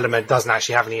Christmas element doesn't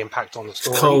actually have any impact on the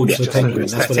story. It's cold, it's the just penguin,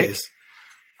 that's what it is.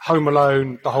 Home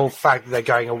Alone, the whole fact that they're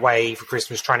going away for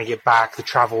Christmas, trying to get back, the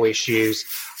travel issues,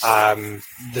 the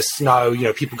snow,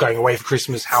 people going away for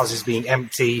Christmas, houses being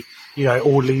empty, it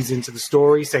all leads into the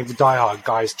story. Same with Die Hard,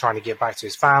 guys trying to get back to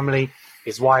his family,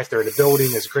 his wife, they're in a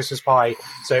building, there's a Christmas party.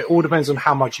 So it all depends on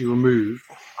how much you remove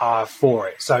for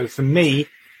it. So for me,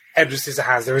 Edward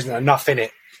Scissorhands, there isn't enough in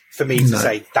it for me to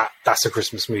say that's a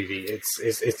Christmas movie.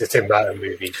 It's a Tim Burton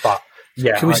movie, but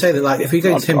yeah. Can we say that, if you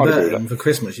go Tim Burton for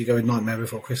Christmas, you go in Nightmare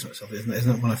Before Christmas, isn't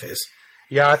that one of his?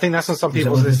 Yeah, I think that's on some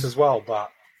people's list as well,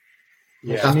 but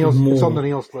yeah, it's on the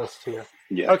Neil's list here.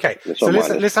 Yeah. Okay, so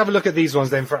let's have a look at these ones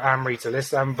then for Amrita. Let's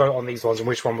vote on these ones and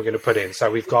which one we're going to put in.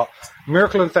 So we've got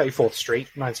Miracle on 34th Street,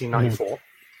 1994,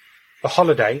 The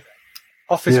Holiday,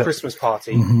 Office Christmas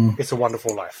Party, It's a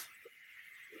Wonderful Life,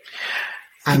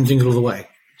 and Jingle All the Way.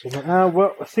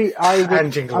 Well, see, I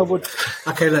would.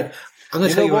 Okay, look, I'm going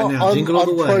to tell you right now. Jingle All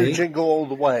the Way. Jingle All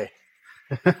the Way.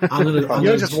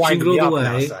 You're just winding me up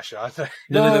now, Sasha.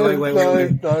 No,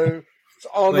 wait. No. It's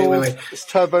Arnold. It's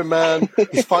Turbo Man.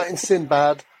 He's fighting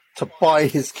Sinbad to buy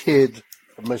his kid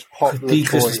the most popular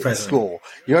toy in school.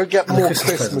 You don't get more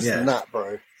Christmas than that,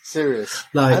 bro. Serious.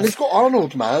 And it's got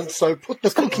Arnold, man. So put the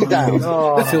cookie down.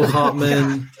 Phil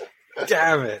Hartman.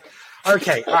 Damn it.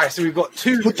 Okay, all right. So we've got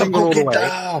two Jingle All the Way.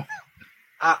 Down.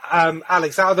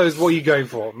 Alex, out of those, what are you going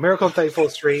for? Miracle on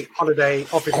 34th Street, Holiday,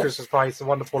 Office Christmas Party, It's a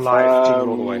Wonderful Life, Jingle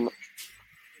All the Way.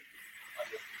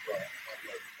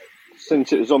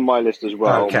 Since it was on my list as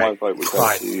well, my vote would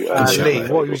go to... Lee,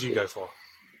 what would you go for?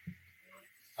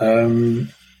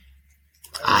 I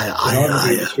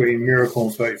between Miracle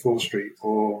on 34th Street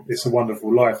or It's a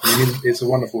Wonderful Life. I mean, It's a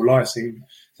Wonderful Life thing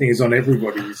is on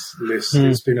everybody's list.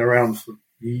 It's been around for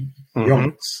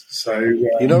yonks. So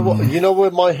you know what? You know where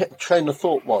my train of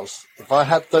thought was. If I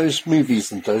had those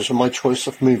movies and those are my choice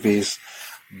of movies,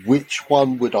 which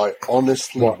one would I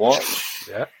honestly watch?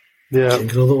 Yeah.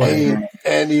 Jingle All the Way.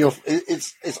 Any of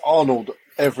it's Arnold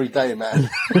every day, man.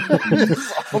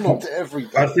 It's Arnold every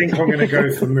day. I think I'm going to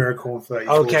go for Miracle on 34th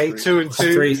Okay, Street. 2 and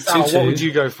 2. What would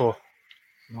you go for?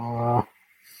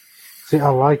 See, I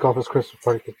like Office Christmas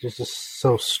Party because it's just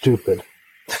so stupid.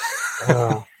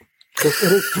 It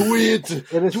is weird.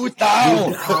 Do it now.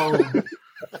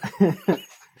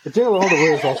 The Jingle All the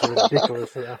Way is also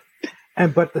ridiculous.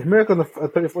 But the Miracle on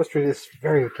 34th Street is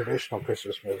very traditional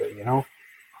Christmas movie,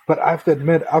 But I have to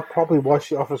admit, I'll probably watch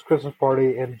the Office Christmas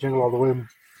Party and Jingle All the Way,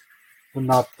 but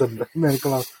not the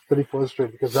Miracle on 34th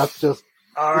Street, because that's just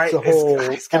all right.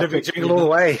 It's going to be Jingle All the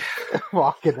Way.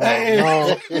 Fucking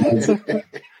hell! No.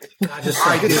 I have to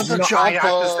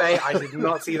say, I did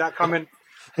not see that coming.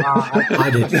 I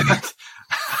did.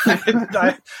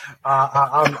 I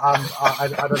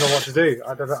don't know what to do.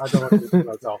 I don't know what to do for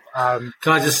myself.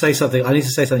 Can I just say something? I need to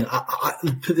say something. I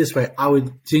put it this way: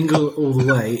 Jingle All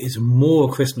the Way is more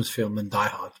a Christmas film than Die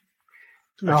Hard.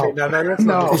 No, that's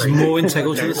not. It's more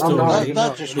integral to the story.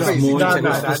 It's more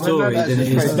integral to the story than it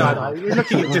is. No, you're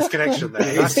looking at disconnection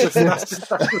there. That's just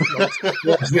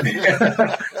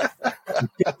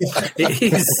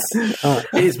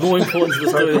It is more important to the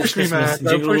story of Christmas in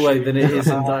Jingle All the Way than it is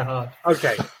in Die Hard.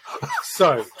 Okay,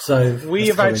 so we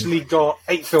have actually got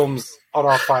 8 films on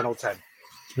our final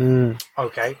 10.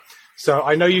 Okay, so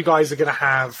I know you guys are going to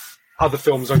have other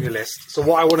films on your list. So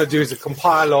what I want to do is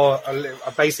compile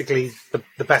basically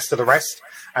the best of the rest,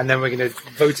 and then we're going to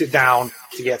vote it down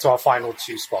to get to our final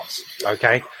 2 spots.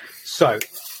 Okay, so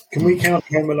can we count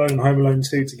Home Alone and Home Alone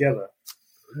 2 together?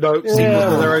 No,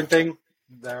 their own thing.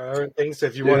 Their own thing. So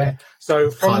if you want, so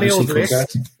from Neil's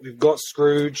list, we've got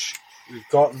Scrooge, we've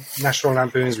got National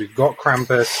Lampoons, we've got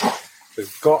Krampus,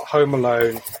 we've got Home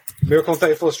Alone. Miracle on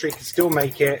 34th Street can still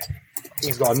make it.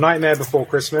 He's got A Nightmare Before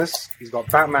Christmas. He's got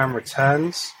Batman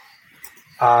Returns.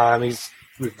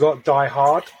 We've got Die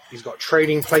Hard. He's got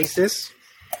Trading Places.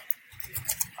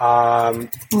 And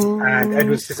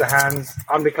Edward Scissorhands.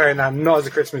 I'm declaring that not as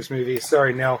a Christmas movie.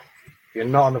 Sorry, Neil. You're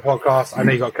not on the podcast. I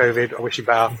know you got COVID. I wish you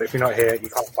better. But if you're not here, you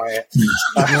can't fight it.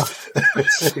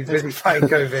 He's busy fighting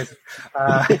COVID.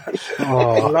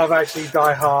 Love Actually,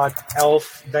 Die Hard,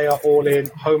 Elf. They are all in.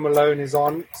 Home Alone is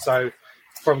on. So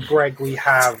from Greg, we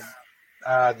have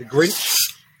The Grinch,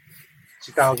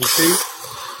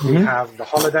 2002. We have The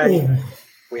Holiday.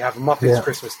 We have Muppets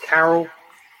Christmas Carol.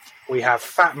 We have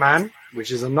Fat Man,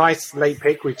 which is a nice late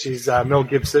pick, which is Mel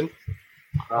Gibson.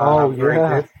 Very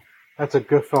good. That's a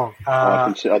good film.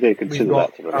 I didn't consider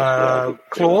that. To be honest.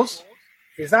 Claws.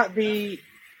 Is that the...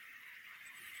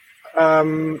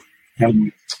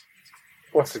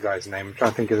 what's the guy's name? I'm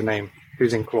trying to think of the name.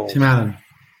 Who's in Claws? Tim Allen.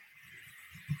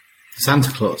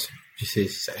 Santa Claus, did you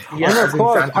say? Yeah, I know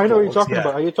Claus. I know what you're talking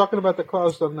about. Are you talking about the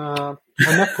Claus on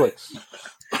Netflix?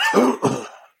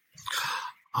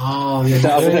 Oh, yeah. Was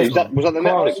that the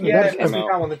Netflix? Yeah, it's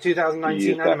that one, the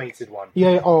 2019 animated one.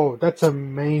 Yeah, that's an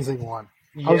amazing one.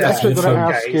 Yeah. I was actually going to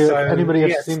ask you if anybody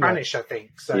has seen Spanish, that. I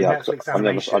think. So Netflix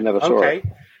animation. I never saw it.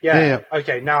 Yeah.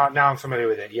 Okay, now I'm familiar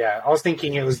with it. Yeah, I was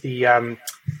thinking it was the other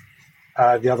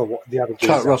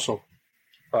Kurt Russell.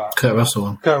 Kurt Russell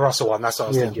one. Kurt Russell one. That's what I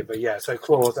was thinking. But yeah, so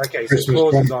Claus. Okay, so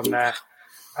Claus is on there,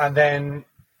 and then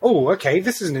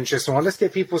this is an interesting one. Let's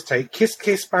get people's take. Kiss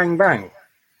Kiss Bang Bang.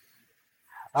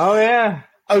 Oh yeah.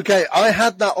 Okay, I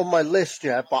had that on my list,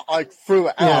 but I threw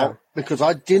it out because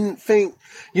I didn't think...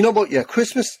 You know what,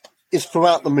 Christmas is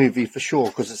throughout the movie for sure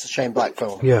because it's a Shane Black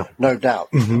film, no doubt.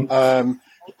 Mm-hmm.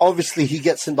 Obviously, he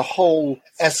gets in the whole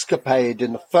escapade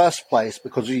in the first place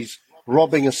because he's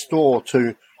robbing a store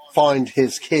to find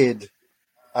his kid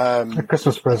a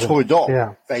Christmas present. Toy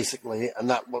doll, basically, and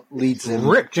that what leads him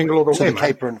Rip Jingle All the to Way, the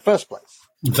caper in the first place.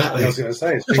 Exactly. I was going to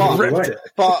say, it's Jingle All the Way.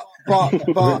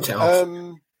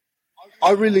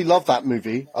 I really love that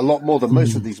movie a lot more than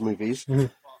most of these movies,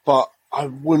 but I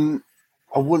wouldn't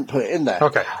put it in there.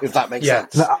 Okay, if that makes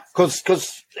sense.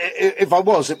 Because if I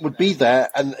was, it would be there,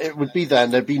 and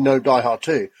there'd be no Die Hard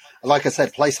 2. Like I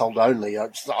said, placeholder only.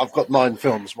 I've got 9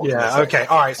 films. Okay.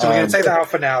 All right. So we're going to take that out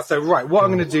for now. So what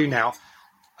I'm going to do now,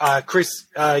 Chris,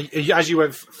 as you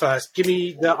went first, give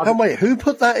me the. Oh wait, who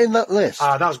put that in that list?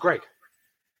 That was Greg.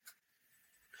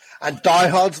 And Die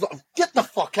Hard's not... Get the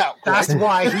fuck out, Greg. That's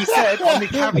why he said on the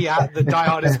caveat that Die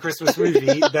Hard is a Christmas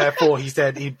movie, therefore he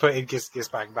said he'd put in Kiss Kiss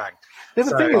Bang Bang. The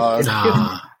thing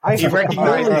is, he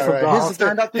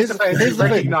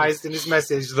recognised in his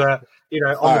message that,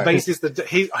 on the basis that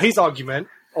his argument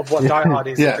of what Die Hard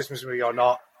is a Christmas movie or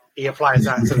not, he applies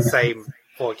that to the same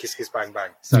for Kiss Kiss Bang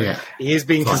Bang. So he is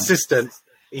being consistent,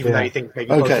 even though you think maybe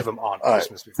both of them aren't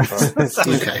Christmas movies.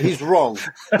 He's wrong.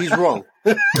 He's wrong.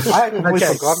 I actually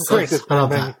forgotten Chris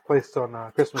placed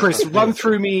on Christmas. Chris, run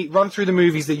through the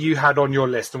movies that you had on your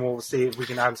list, and we'll see if we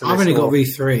can answer. I've only got really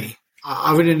 3.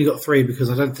 I've really only got 3 because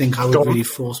I don't think I would really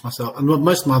force myself. And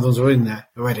most of my others are in there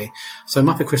already. So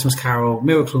Muppet Christmas Carol,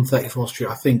 Miracle on 34th Street.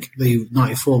 I think the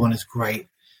 94 one is great.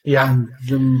 Yeah, and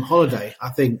the Holiday. I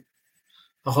think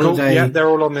the Holiday. Cool. Yeah, they're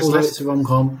all on this list. It's a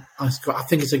rom-com. I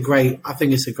think it's a great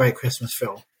Christmas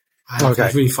film. And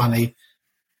it's really funny,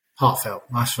 heartfelt,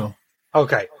 nice film.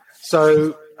 Okay,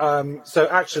 so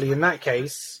actually, in that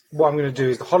case, what I'm going to do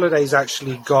is the Holiday's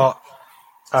actually got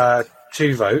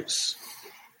 2 votes.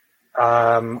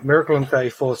 Miracle on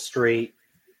 34th Street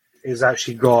is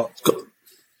actually got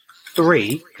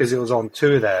 3 because it was on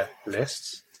 2 of their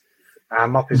lists.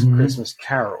 And Muppets Christmas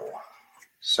Carol.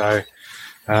 So,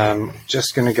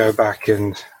 just going to go back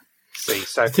and see.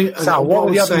 So, Sal, what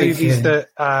were the other movies that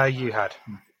you had?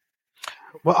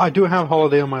 Well, I do have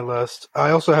Holiday on my list.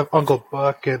 I also have Uncle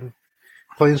Buck and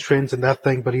Planes, Trains, and that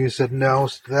thing, but you said no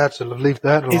to that, so leave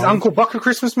that alone. Is Uncle Buck a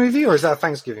Christmas movie, or is that a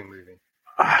Thanksgiving movie?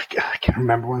 I can't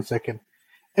remember. 1 second.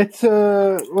 It's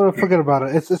forget about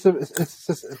it. It's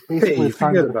basically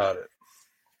forget about it.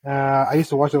 I used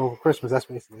to watch it over Christmas. That's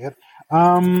basically it.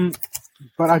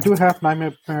 But I do have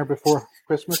Nightmare Before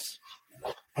Christmas,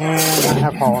 and I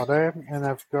have Holiday, and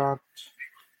I've got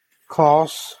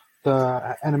Claus,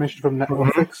 the animation from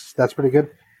Netflix. That's pretty good.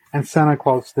 And Santa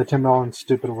Claus, the Tim Allen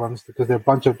stupid ones, because there are a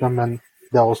bunch of them, and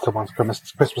they always come on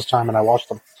Christmas time, and I watch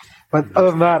them. But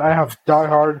other than that, I have Die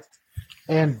Hard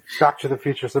and Back to the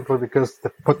Future simply because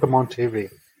they put them on TV.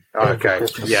 Okay,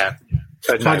 yeah.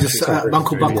 So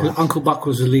Uncle Buck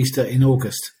was released in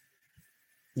August.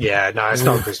 Yeah, no, it's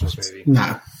not a Christmas movie.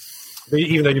 No,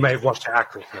 even though you may have watched it at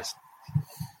Christmas.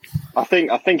 I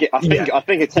think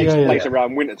it takes place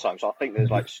around winter time, so I think there's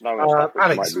like snow and stuff.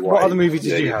 Alex, what other movies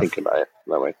did you have? Thinking about it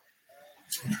that way.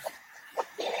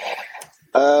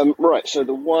 Right, so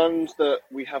the ones that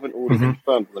we haven't already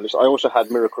confirmed on the list, I also had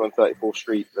Miracle on 34th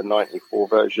Street, the 94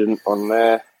 version on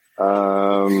there.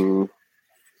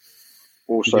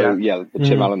 Also, the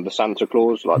Tim Allen, the Santa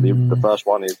Claus, like the first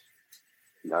one is,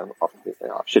 I've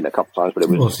seen it a couple of times, but it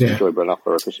was enjoyable enough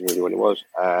for a Christmas movie when it was.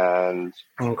 And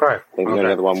I think the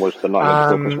only other one was The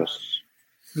Night Before Christmas.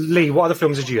 Lee, what other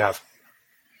films did you have?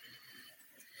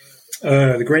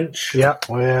 The Grinch. Yeah.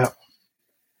 Oh, yeah.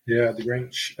 Yeah, The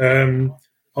Grinch.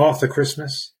 Arthur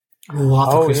Christmas. Oh,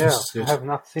 Arthur Christmas is good. I have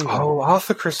not seen that. Oh,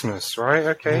 Arthur Christmas, right?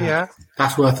 Okay, yeah.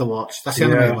 That's worth a watch. That's the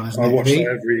animated one, isn't it? I watch it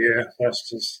every year. That's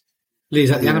just... Lee, is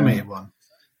that the animated one?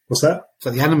 What's that? Is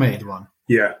that the animated one?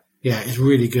 Yeah. Yeah, it's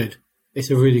really good.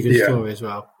 It's a really good story as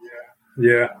well.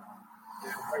 Yeah,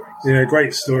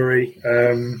 great story.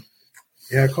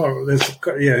 I can't.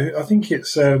 I think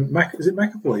it's is it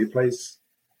McAvoy who plays?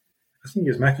 I think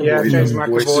it's McAvoy. Yeah, James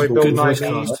McAvoy, Bill voice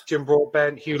Nighy, cast. Jim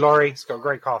Broadbent, Hugh Laurie. It's got a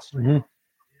great cast.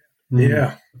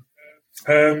 Yeah.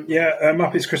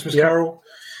 Muppets Christmas Carol.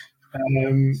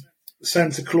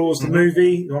 Santa Claus the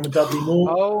movie, the one with Dudley Moore.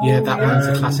 Oh, Yeah, that one's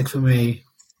a classic for me.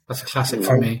 That's a classic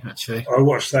for me, actually. I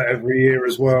watch that every year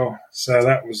as well, so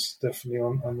that was definitely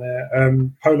on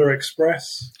there. Polar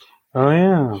Express. Oh,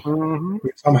 yeah.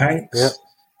 With Tom Hanks. Yep.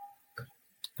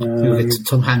 You'll get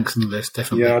Tom Hanks on the list,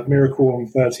 definitely. Yeah, Miracle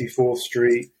on 34th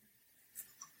Street.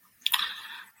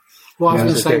 What I was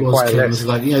going to say getting quite a was, list.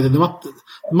 like, the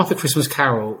Muppet Christmas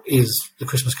Carol is the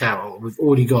Christmas Carol. We've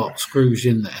already got Scrooge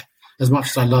in there. As much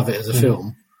as I love it as a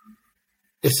film,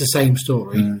 it's the same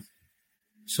story.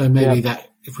 So maybe that,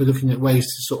 if we're looking at ways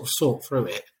to sort of sort through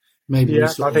it, maybe we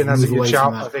sort I think of that's a move away good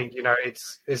from shout. that. I think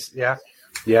it's yeah.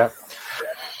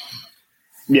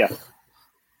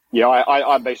 Yeah,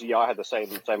 I basically I had the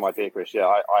same idea, Chris. Yeah,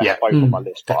 I had both on my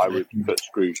list, but I would put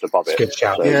Scrooge above it. Good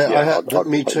shout. So,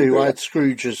 Me too. I had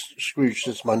Scrooge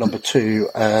as my number 2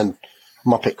 and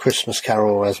Muppet Christmas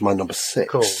Carol as my number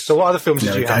 6. Cool. So what other films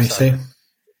did you have? see?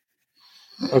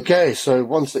 Okay, so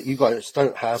ones that you guys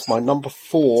don't have. My number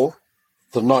 4,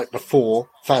 The Night Before,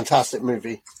 fantastic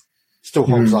movie, still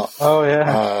holds up. Oh,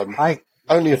 yeah.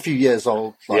 Only a few years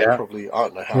old, probably, I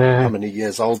don't know how many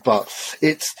years old, but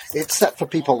it's set for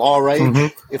people our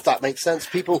age, if that makes sense.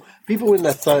 People in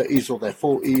their 30s or their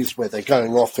 40s where they're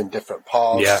going off in different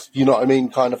paths, you know what I mean,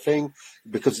 kind of thing,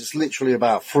 because it's literally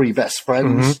about 3 best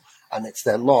friends, and it's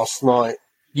their last night,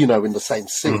 in the same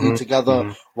city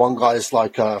together. One guy's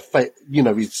like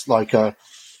he's like a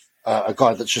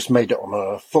guy that's just made it on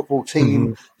a football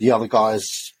team. The other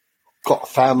guy's got a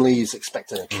family. He's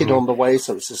expecting a kid on the way,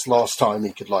 so it's his last time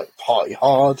he could party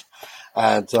hard.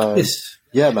 And man, It's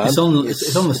on the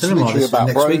cinema literally list about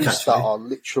next bros week, that actually. are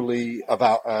literally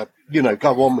about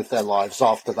go on with their lives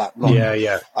after that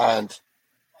night. And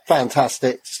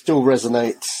fantastic, still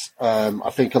resonates. I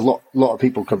think a lot of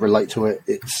people can relate to it.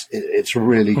 It's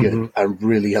really good and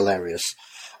really hilarious.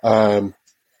 So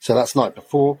that's Night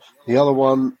Before. The other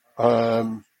one,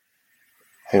 hang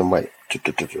on, wait.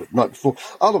 Night Before.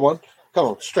 Other one, come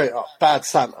on, straight up. Bad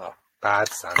Santa. Bad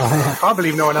Santa. I can't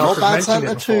believe no one else has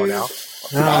mentioned it before now.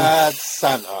 Bad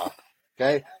Santa.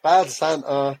 Okay, Bad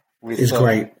Santa. It's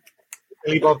great.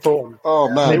 Billy Bob Thornton. Oh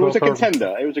man, it was a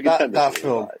contender. It was a contender.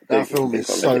 That film is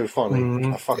so funny.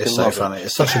 I fucking It's so love funny. it.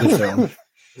 It's such a good film.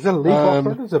 Is it Lee Bob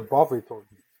Thornton or is it Bob Lee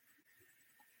Thornton?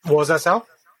 What was that, Sal?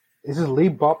 Is it Lee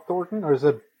Bob Thornton or is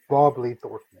it Bob Lee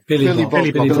Thornton? Billy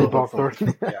Bob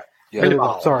Thornton. Yeah. Billy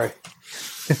Bob, sorry.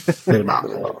 Billy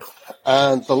Bob.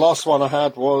 And the last one I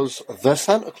had was The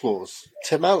Santa Claus,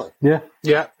 Tim Allen. Yeah.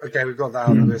 Yeah. Okay, we've got that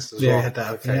on the list as well. Yeah,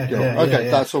 that. Okay. Okay,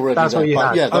 that's already That's there. what you But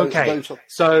had. yeah, Okay. those are-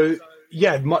 So,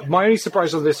 yeah, my only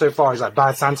surprise on this so far is that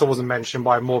Bad Santa wasn't mentioned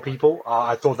by more people.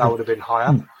 I thought that would have been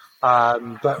higher.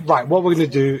 But right, what we're going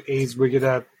to do is we're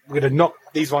going to knock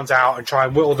these ones out and try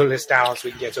and whittle the list down so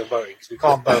we can get to a voting because we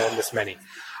can't vote on this many.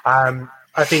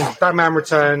 I think Batman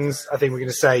Returns, I think we're going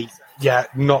to say,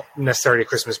 not necessarily a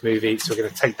Christmas movie, so we're going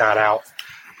to take that out.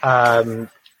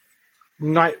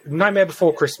 Nightmare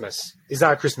Before Christmas, is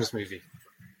that a Christmas movie?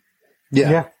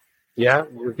 Yeah. Yeah,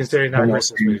 we're considering that a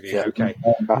Christmas movie. Yeah. Okay.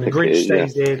 I The think Grinch it is,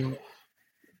 stays in.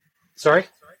 Sorry?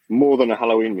 More than a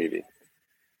Halloween movie.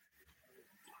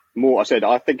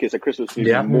 I think it's a Christmas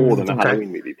movie more than a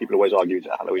Halloween movie. People always argue it's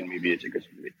a Halloween movie, it's a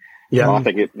Christmas movie. Yeah. I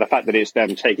think the fact that it's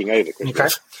them taking over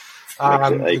Christmas.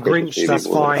 Okay. makes it a The Christmas Grinch, movie that's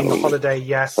more than fine. The Halloween. Holiday,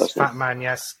 yes. Personally. Fat Man,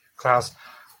 yes. Klaus.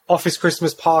 Office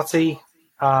Christmas Party.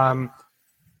 Well,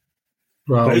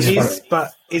 Is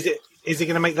it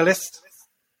going to make the list?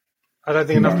 I don't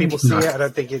think enough people see it. I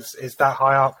don't think it's that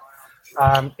high up.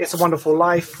 It's a Wonderful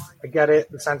Life. I get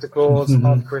it. The Santa Claus,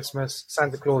 After Christmas,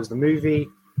 Santa Claus the movie,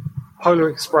 Polar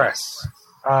Express.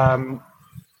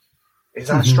 Is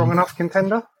that a strong enough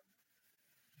contender?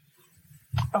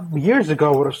 Years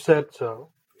ago, I would have said so.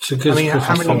 I mean,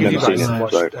 how many of you guys have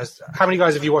watched? How many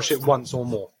guys have you watched it once or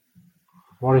more?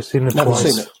 I've already seen it Never twice.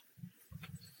 seen it.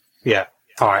 Yeah.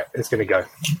 All right, it's going to go.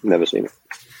 Never seen it.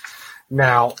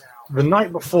 Now, The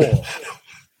Night Before,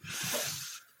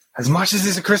 as much as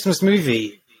it's a Christmas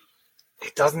movie,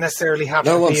 it doesn't necessarily have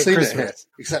No to one's be at seen it Christmas. yet,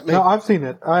 except me. No, I've seen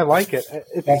it. I like it.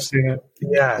 I've seen it.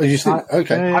 Yeah. Oh, you seen it?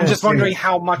 Okay. Yeah, I'm just seen wondering it.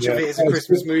 how much of Yeah. it is a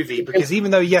Christmas movie, because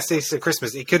even though, yes, it's a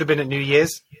Christmas, it could have been at New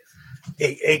Year's.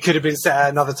 It could have been set at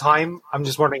another time. I'm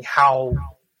just wondering how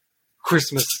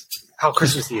Christmassy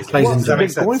is. Plays Well, into Does that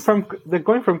make they're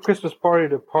going from Christmas party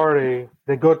to party.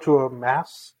 They go to a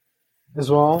mass as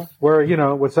well, where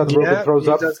what Seth Rogen throws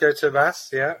he up. does go to a mass,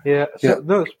 yeah. Yeah, so Yeah.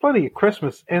 there's plenty of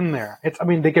Christmas in there.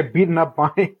 They get beaten up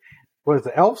by what is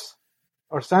it, elves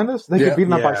or Santas? They get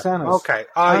beaten up by Santas. Okay.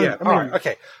 All right.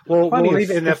 Okay. Well, we'll plenty of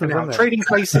leave it in there for Christmas now. in there. Trading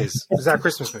Places. Is that a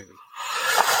Christmas movie?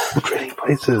 Trading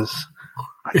Places.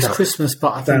 It's Christmas,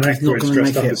 but I Dan think it's not Aykroyd's going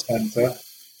to dressed make up it. as Santa.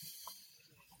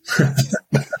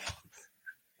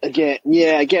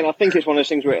 Again, I think it's one of those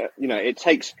things where it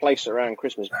takes place around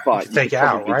Christmas, but you Take could it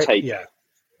out, probably right? take Yeah.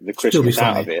 the Still be Christmas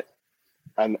out funny. of it,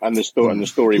 and the story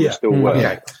would still work.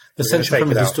 Okay. The central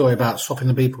premise of the story about swapping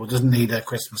the people doesn't need a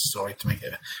Christmas story to make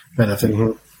it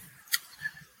benefit.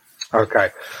 Okay.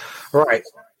 Right.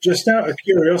 Just out of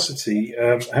curiosity,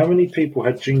 how many people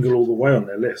had Jingle All the Way on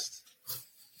their list?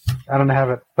 I don't have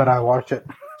it, but I watch it.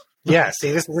 Yeah.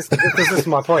 See, this is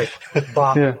my point.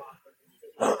 But Yeah.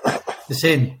 It's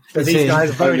in. but It's these in.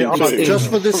 guys voted on It's it. in. Just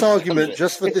for this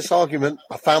argument,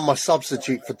 I found my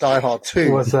substitute for Die Hard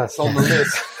 2. What's that? It's on the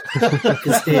list.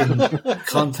 It's in.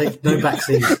 Can't take no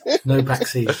backseat. No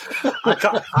backseat.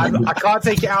 I can't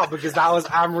take it out because that was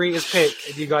Amrita's pick,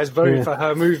 and you guys voted for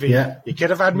her movie. Yeah. You could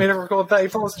have had Miracle on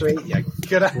 34th Street. You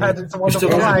could have had It's a We still Wonderful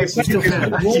can. Life. We still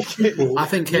can. People, I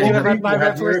think You could have Ken. had Nightmare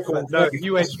had Before Miracle Christmas. on No,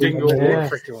 you went Jingle all the Yeah.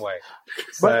 freaking way.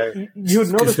 But So you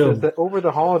notice film. that over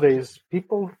the holidays,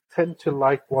 people tend to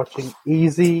like watching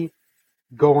easy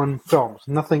going films.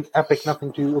 Nothing epic,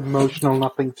 nothing too emotional,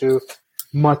 nothing too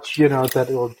much, that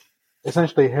will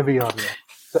essentially heavy on you.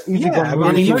 So easy yeah, I going mean,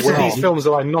 movies most of well. these films are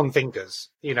like non-thinkers.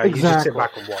 You just sit Exactly.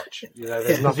 back and watch. There's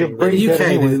Yeah, nothing. your brain- In the UK,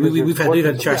 Anyway, we've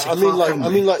had Jurassic I mean, Park,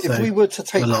 haven't we? if So, we were to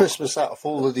take a lot. Christmas out of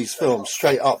all of these films,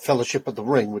 straight up, Fellowship of the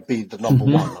Ring would be the number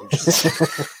one. I'm just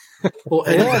Or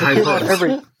any of the Yeah, Harry they come out Potters.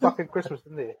 every fucking Christmas,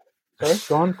 didn't they? Sorry,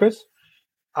 go on, Chris.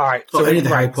 All right, Oh, so, any of the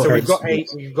Harry we've got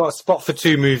Potters. we've got a spot for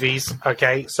 2 movies.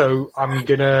 Okay, so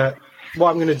what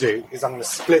I'm gonna do is I'm gonna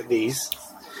split these.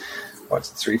 1,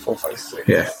 2, 3, 4, 5, 6.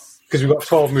 Yeah. Because we've got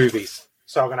 12 movies,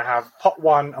 so I'm gonna have pot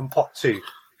 1 and pot 2,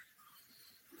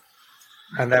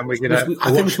 and then we're gonna.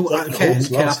 I think we should. Ken, I think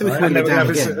we And can then win we're it gonna down have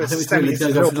again. I think we can really it's a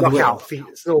go little for another win.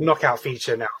 it's a little knockout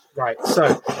feature now. Right.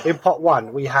 So in pot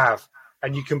 1 we have,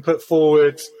 and you can put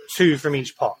forward 2 from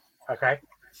each pot. Okay.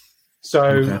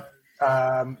 So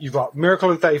you've got Miracle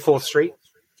on 34th Street,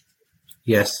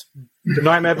 Yes. The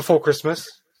Nightmare Before Christmas,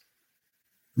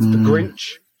 The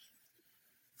Grinch,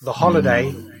 The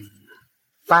Holiday,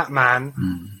 Batman,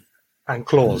 and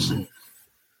Claus.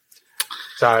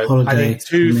 So I Holiday, need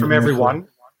 2 from Miracle. everyone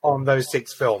on those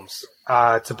 6 films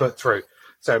to put through.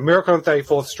 So Miracle on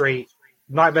 34th Street,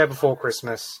 Nightmare Before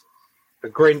Christmas, The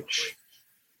Grinch,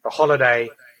 The Holiday,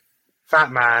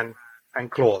 Fat Man, and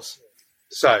Claus.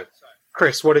 So,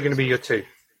 Chris, what are going to be your 2?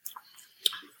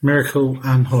 Miracle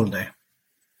and Holiday.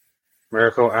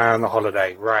 Miracle and The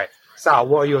Holiday. Right. Sal,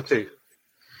 what are your 2?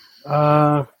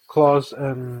 Claus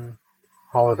and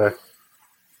Holiday.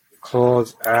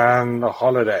 Claus and The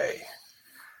Holiday.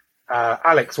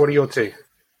 Alex, what are your 2?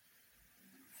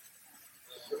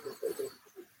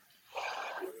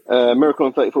 Miracle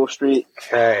on 34th Street,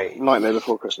 Okay. Nightmare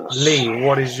Before Christmas. Lee,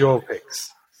 what is your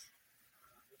picks?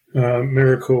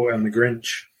 Miracle and the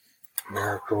Grinch.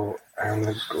 Miracle and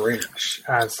The Grinch.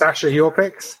 And Sasha, your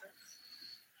picks?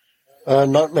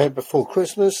 Nightmare Before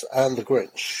Christmas and The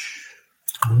Grinch.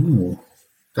 Ooh.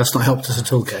 That's not helped us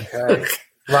at all, Ken. Okay.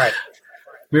 Right.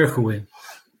 Miracle win.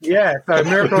 Yeah, so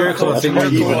Miracle Miracle, I think,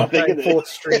 on even, I think, isn't it? 34th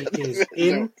Street is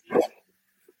in.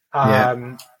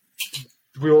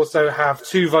 We also have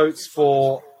 2 votes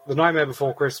for The Nightmare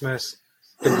Before Christmas,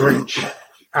 The Grinch,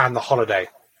 and The Holiday.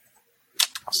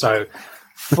 So,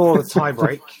 for the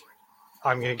tiebreak,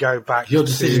 I'm going to go back Your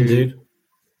decision, dude.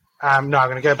 No, I'm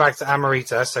going to go back to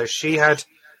Amrita. So she had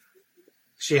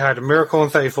a Miracle on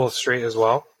 34th Street as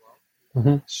well.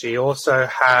 Mm-hmm. She also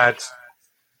had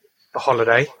The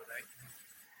Holiday.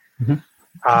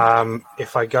 Mm-hmm.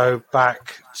 If I go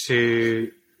back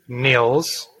to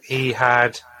Neil's, he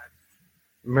had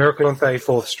Miracle on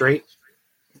 34th Street.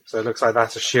 So it looks like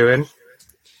that's a shoo-in.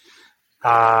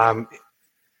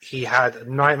 He had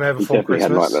Nightmare He Before definitely Christmas.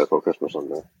 had Nightmare Before Christmas on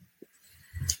there.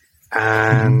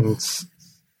 And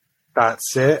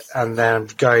that's it. And then I'm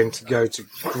going to go to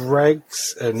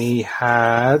Greg's, and he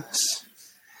had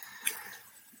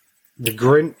The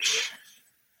Grinch,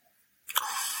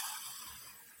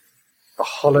 The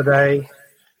Holiday.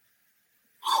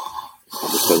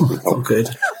 Oh, good.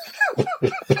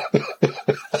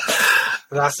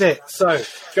 That's it. So,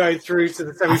 going through to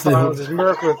the semi-finals is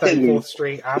Miracle on 34th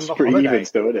Street and The Pretty Holiday. even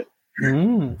still, isn't it?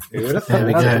 Who would have There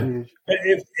we thought? go.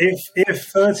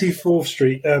 If 34th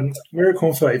Street, Miracle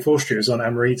on 34th Street was on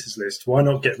Amarita's list, why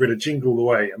not get rid of Jingle All the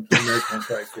Way and put Miracle on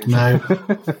 34th Street? No.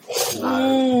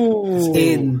 It's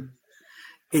in.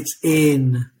 It's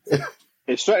in.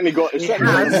 It's certainly got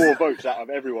more votes out of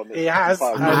everyone. It has.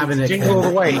 I'm not having it, Jingle All the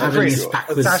Way. I'm having Chris, this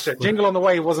backwards. Sasha, Jingle on the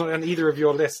Way wasn't on either of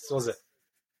your lists, was it?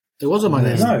 It was on my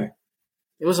list. No.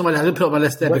 It was on my list. I didn't put it on my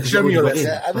list there Well, because show it me your was list.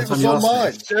 in. Yeah, and by it the time was you on asked me.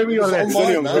 mine. Show me your It was list. on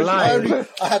mine, It's man. Lies.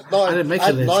 I had nine. I didn't make I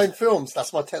had a list. 9 films.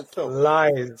 That's my 10th film.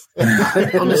 Lies.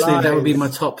 Honestly, that would be Lies. my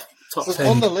top It's 10.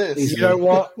 on the list. easily. You know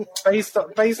what?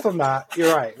 Based on that,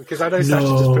 you're right, because I know Sasha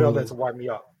just put it on there to wind me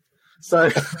up. So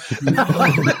You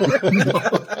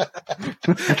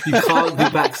can't be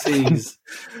backseas.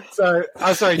 So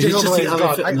I'm sorry, It's Jingle All the just Way the is other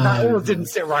gone. fi- That no. all didn't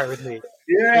sit right with me. It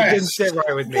Yes. didn't sit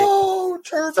right with me. No,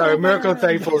 Turbo So Miracle on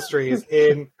Man. 34th Street is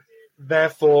in.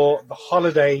 Therefore, The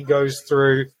Holiday goes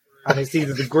through, and it's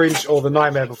either The Grinch or The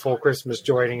Nightmare Before Christmas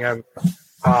joining them.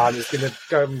 It's going to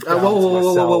go down Whoa, to whoa, whoa,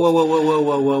 myself. whoa, whoa, whoa, whoa,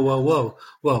 whoa, whoa, whoa, whoa,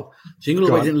 whoa. Jingle All the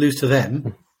Go Way on. didn't lose to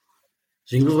them.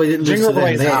 Jingle All the Way didn't lose Jingle to All the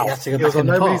Way them. is They out. have to go It was back in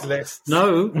on the nobody's pot. list.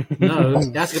 No,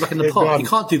 you have to go back in the It's pot. gone. You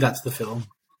can't do that to the film.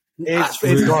 It's That's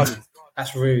rude. gone.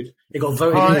 That's rude. It got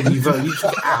voted All in. right. You voted. You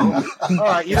took it out. All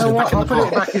right, you know So what? back in I'll the put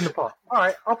it pot. back in the pot. All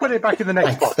right, I'll put it back in the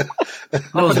next pot. No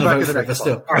I'll one's put it going back to in vote the for it, but next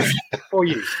still. pot.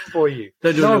 For you.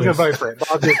 Don't do No it, one's going to Lewis. vote for it,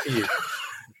 but I'll do it for you.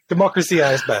 Democracy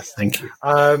at its best. Thank you.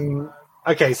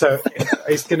 Okay, so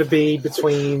it's going to be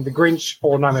between The Grinch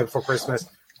or Nightmare Before Christmas.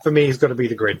 For me, it's got to be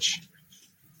The Grinch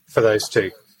for those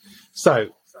two. So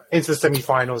into the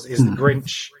semi-finals is The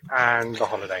Grinch and The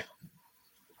Holiday.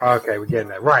 Okay, we're getting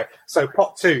there. Right, so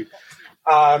pot 2.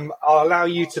 I'll allow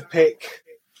you to pick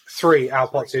 3 out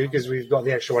of pot 2 because we've got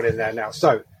the extra one in there now.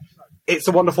 So, It's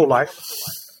a Wonderful Life,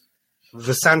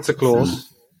 The Santa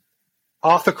Claus,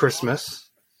 Arthur Christmas,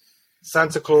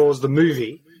 Santa Claus the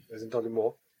Movie, as in Dolly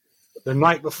Moore, The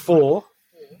Night Before,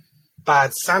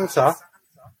 Bad Santa,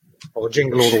 or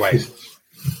Jingle All the Way.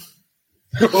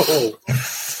 Oh,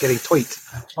 it's getting tweet.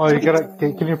 Oh, you gotta.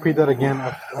 Can you repeat that again?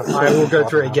 I will go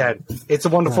through it again. It's a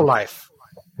Wonderful Life,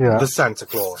 Yeah. The Santa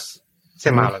Claus,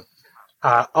 Tim Allen,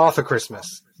 Arthur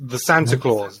Christmas, The Santa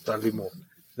Claus, Dudley Moore,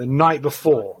 The Night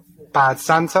Before, Bad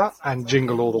Santa, and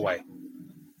Jingle All the Way.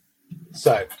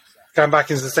 So, going back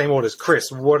into the same orders.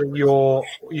 Chris, what are your...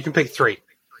 You can pick 3.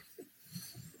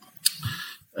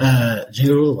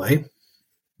 Jingle All the Way,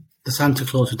 The Santa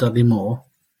Claus with Dudley Moore,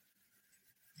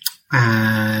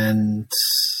 and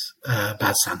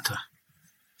Bad Santa.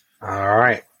 All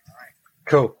right.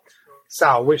 Cool.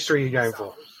 Sal, which 3 are you going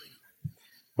for?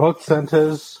 Both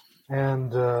Santas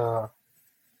and what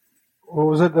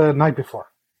was it? The Night Before.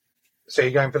 So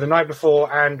you're going for The Night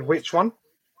Before and which one?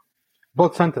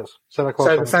 Both Santas. Santa Claus.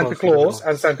 So Santa Claus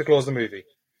and Santa Claus the Movie.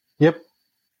 Yep.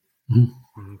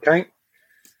 Okay.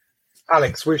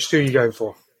 Alex, which 2 are you going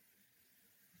for?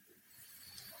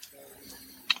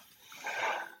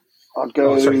 I'll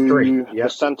go 3. The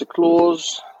Santa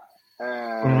Claus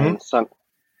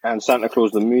and Santa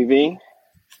Claus the Movie,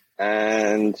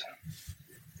 and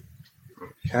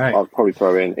Okay. I'll probably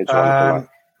throw in It's a Wonderful Life.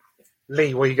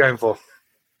 Lee, what are you going for?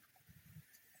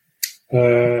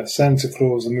 Santa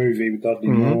Claus the Movie with Dudley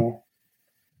Moore.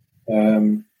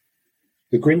 The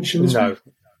Grinch in this No. one?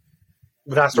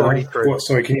 That's already through. What?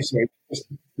 Sorry, can you just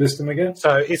list them again?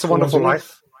 So It's a What was Wonderful it?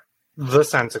 Life, The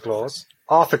Santa Claus,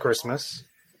 Arthur Christmas,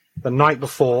 The Night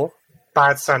Before,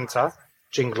 Bad Santa,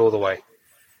 Jingle All the Way.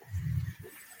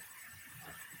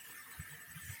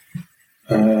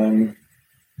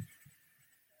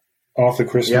 Arthur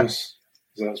Christmas.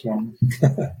 That's one.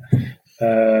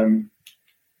 And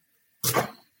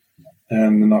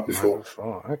The Night Before.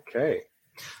 Okay.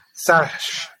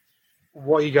 Sash,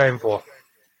 what are you going for?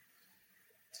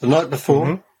 The Night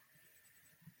Before,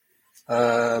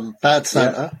 Bad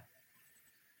Santa,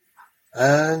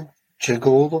 and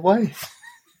Jingle All the Way.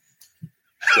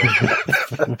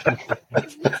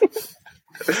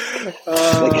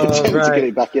 They continue to get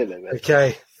it back in there, man.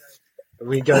 Okay.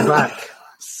 We go back.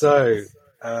 So,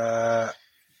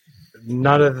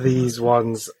 none of these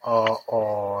ones are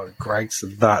on Greg, so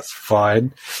that's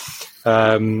fine.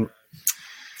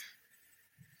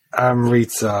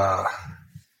 Amrita,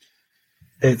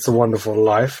 It's a Wonderful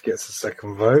Life gets a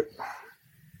second vote.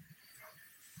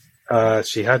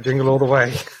 She had Jingle All the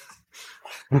Way.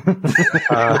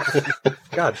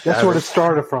 God, that's where it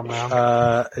started from,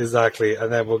 man. Exactly,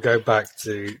 and then we'll go back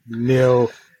to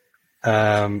Neil.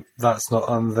 That's not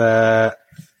on there.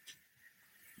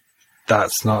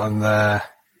 That's not on there.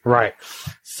 Right.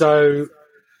 So,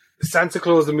 Santa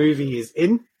Claus the movie is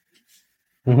in.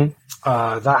 Mm-hmm.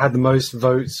 That had the most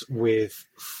votes with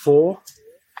 4.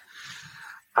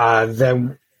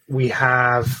 Then we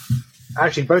have...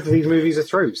 Actually, both of these movies are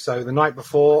through. So, The Night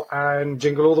Before and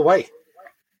Jingle All the Way.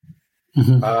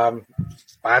 Mm-hmm.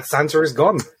 Bad Santa is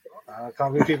gone. I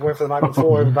can't believe people went for The Night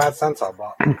Before over Bad Santa,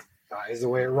 but that is the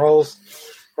way it rolls.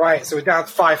 Right, so we're down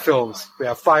to 5 films. We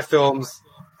have 5 films,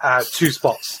 2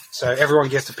 spots. So everyone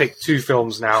gets to pick 2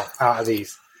 films now out of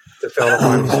these to fill the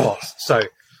final spots. So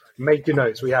make your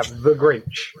notes. We have The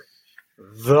Grinch,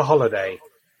 The Holiday,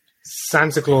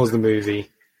 Santa Claus the Movie,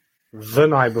 The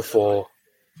Night Before,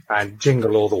 and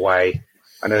Jingle All the Way.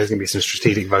 I know there's going to be some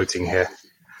strategic voting here.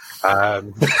 I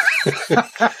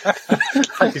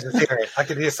can just hear it. I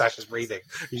can hear Sasha's breathing.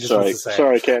 You just want to say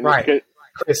sorry, it. Ken. Right,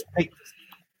 Chris.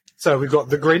 So we've got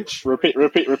The Grinch.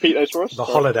 Repeat those for us. The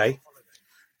Holiday,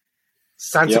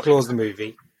 Santa Claus the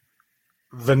Movie,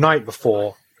 The Night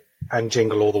Before, and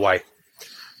Jingle All the Way.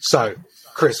 So,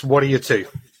 Chris, what are your 2?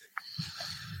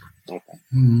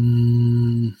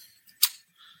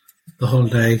 The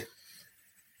Holiday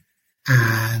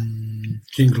and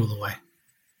Jingle All the Way.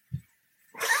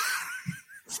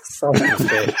 Son of a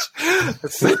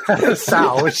bitch.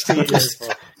 Sal, which do you go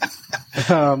for?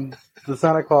 The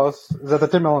Santa Claus, is that the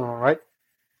Tim Allen one, right?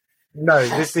 No,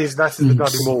 that's the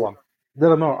Dudley Moore one.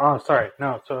 Dudley Moore. Oh, sorry.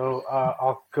 No, so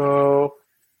I'll go...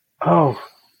 Oh,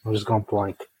 I'm just going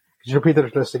blank. Could you repeat the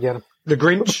list again? The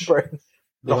Grinch,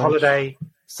 The Holiday,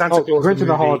 Santa Claus Grinch the and The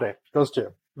Movie, Holiday. Those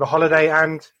 2. The Holiday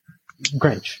and...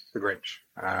 Grinch. The Grinch.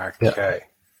 Okay.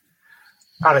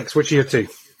 Yeah. Alex, which are your 2?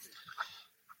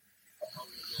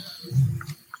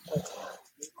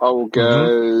 I will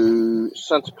go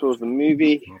Santa Claus the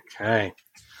Movie. Okay.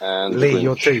 And Lee,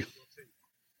 your 2.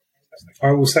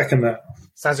 I will second that.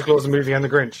 Santa Claus the Movie and The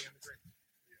Grinch.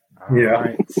 All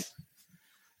right.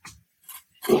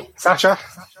 Sasha?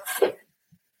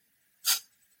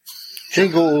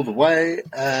 Jingle All the Way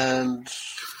and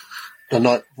The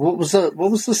Night. What was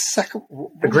the second?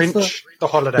 The Grinch, The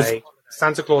Holiday,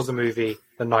 Santa Claus the Movie,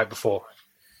 The Night Before.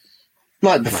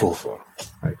 Night Before.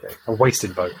 Okay. A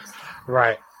wasted vote.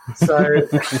 Right. So,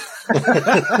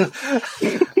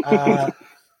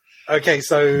 okay.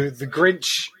 So the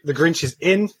Grinch is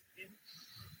in.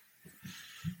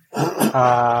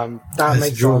 That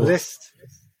makes our list.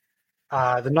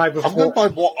 The Night Before. I'm going by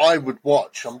what I would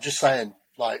watch. I'm just saying,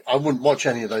 like, I wouldn't watch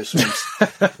any of those films.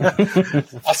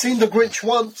 I've seen The Grinch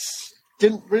once.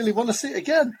 Didn't really want to see it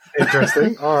again.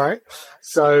 Interesting. All right.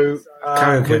 So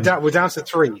we're down to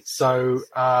 3. So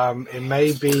it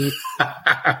may be.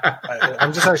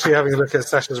 I'm just actually having a look at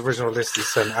Sasha's original list he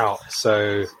sent out.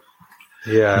 So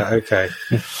yeah, okay.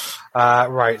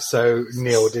 Right. So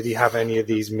Neil, did he have any of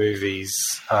these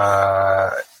movies?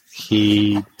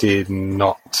 He did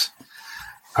not.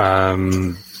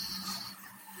 And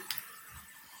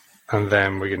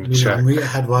then we're going to check. We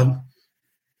had one.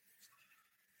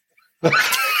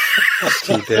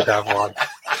 She did have one.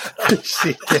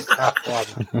 She did have one.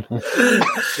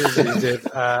 She did.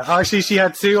 Actually, she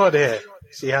had 2 on here.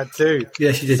 She had 2.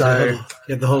 Yeah, she did. So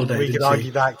she had the Holiday. We could argue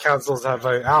that cancels her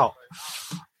vote out.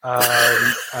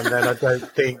 And then I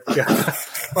don't think...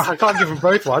 well, I can't give them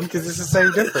both one because it's the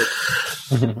same difference.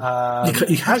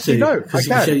 You actually, no, I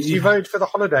can. She voted for The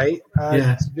Holiday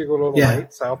and Jingle All the Way,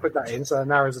 so I'll put that in. So that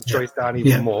narrows the choice down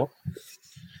even more.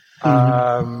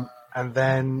 And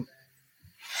then...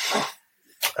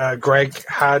 Greg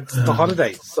had The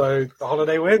Holiday, so The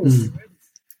Holiday wins.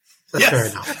 That's fair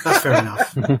enough. That's fair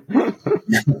enough.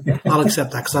 I'll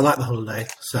accept that because I like The Holiday.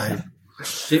 So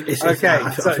okay.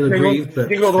 I feel aggrieved, but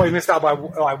Jingle All the Way missed out by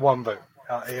 1 vote.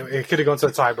 It could have gone to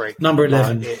a tie break. Number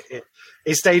 11.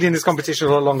 It stayed in this competition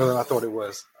a lot longer than I thought it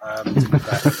was.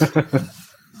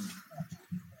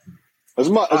 As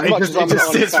much as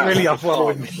it's really unwell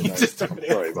with me.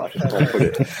 Sorry, but I just can't put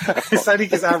it. It's only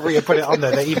because Ambria put it on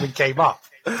there that even came up.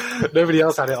 Nobody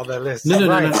else had it on their list. No.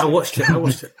 I watched it.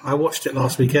 I watched it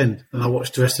last weekend, and I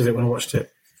watched the rest of it when I watched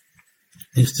it.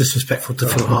 It's disrespectful to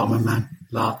Phil Hartman, man.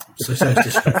 So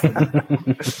disrespectful.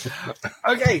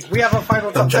 Okay, we have a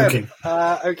final top 10.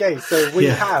 Okay, so we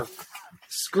have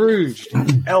Scrooge,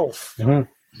 Elf,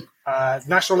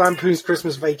 National Lampoon's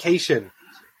Christmas Vacation,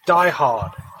 Die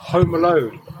Hard, Home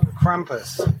Alone,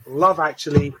 Krampus, Love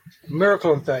Actually,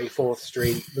 Miracle on 34th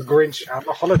Street, The Grinch, and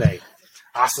The Holiday.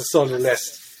 That's a solid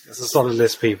list. That's a solid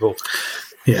list, people.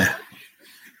 Yeah.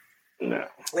 No.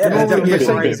 Yeah,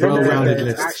 There's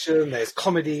there's action, there's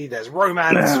comedy, there's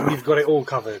romance. We've got it all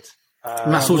covered.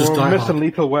 And that's all just Die missing Hard.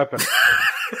 Lethal Weapon.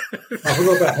 I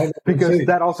forgot about Home Because Alone 2.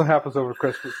 that also happens over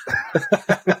Christmas.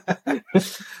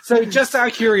 So, just out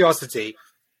of curiosity,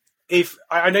 if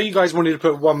I know you guys wanted to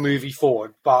put one movie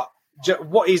forward, but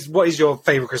what is your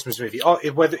favorite Christmas movie?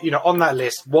 Whether on that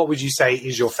list, what would you say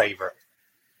is your favorite,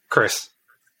 Chris?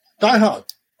 Die Hard.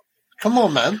 Come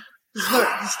on, man.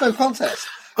 There's no contest.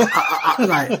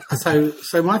 Right.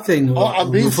 So my thing.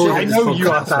 I'm being before serious. this I know you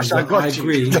are, podcast, Sasha. I got you.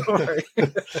 agree. Don't worry.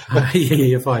 Yeah,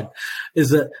 you're fine. Is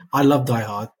that I love Die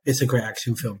Hard. It's a great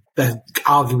action film.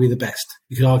 Arguably the best.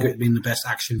 You could argue it being the best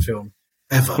action film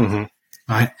ever. Mm-hmm.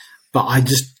 Right. But I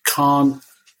just can't.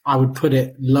 I would put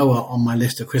it lower on my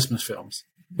list of Christmas films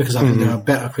because I think there are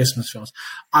better Christmas films.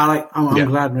 I'm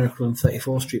glad Miracle on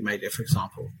 34th Street made it, for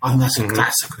example. I think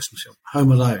that's a Christmas film.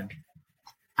 Home Alone.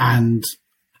 And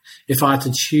if I had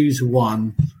to choose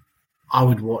one, I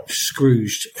would watch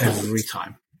Scrooged every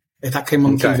time. If that came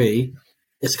on TV,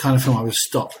 it's the kind of film I would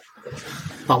stop.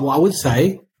 But what I would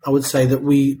say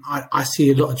that I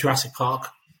see a lot of Jurassic Park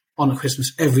on at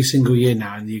Christmas every single year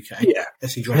now in the UK. Yeah. I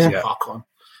see Jurassic Park on.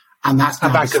 And that's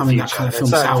now becoming that kind of film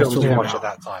Sal's talking to watch about.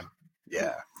 at that time.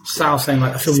 Yeah. Sal saying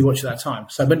like a film you watch at that time.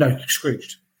 So, but no,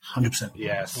 Scrooged, 100%.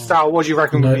 Yeah. Sal, what do you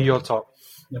reckon would be your top?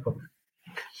 No problem.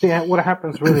 See, what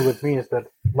happens really with me is that,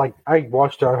 like, I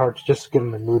watch Die Hard just to get in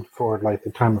the mood for, like,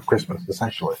 the time of Christmas,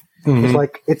 essentially. It's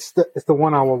like, it's the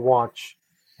one I will watch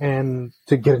and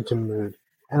to get into the mood.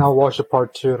 And I'll watch a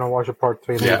part 2 and I'll watch a part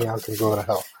 3 and maybe I can go to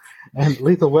hell. And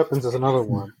Lethal Weapons is another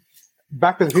one.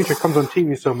 Back to the Future comes on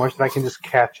TV so much that I can just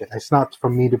catch it. It's not for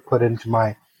me to put into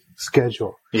my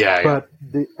schedule. Yeah. But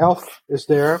the Elf is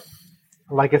there.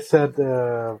 Like I said,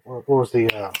 what was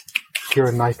the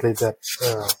Keira Knightley that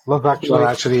Love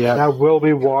Actually? That will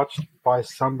be watched by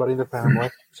somebody in the family,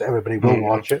 so everybody will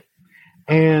watch it.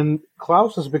 And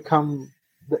Klaus has become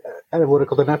the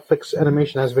Netflix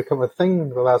animation has become a thing in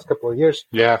the last couple of years.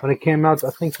 Yeah. When it came out, I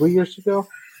think 3 years ago,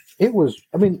 it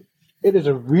is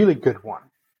a really good one.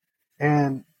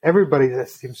 And everybody that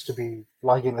seems to be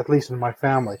liking, at least in my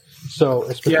family. So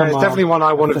it's become it's definitely one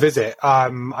I want to visit.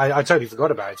 I totally forgot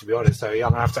about it, to be honest. So I'm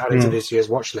going to have to add it to this year's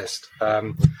watch list.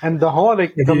 And The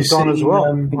Holiday comes on as well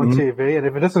on TV. And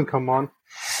if it doesn't come on,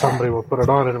 somebody will put it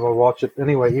on and we'll watch it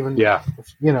anyway. Even if,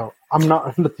 I'm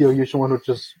not the usual one who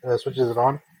just switches it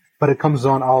on, but it comes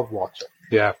on, I'll watch it.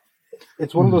 Yeah,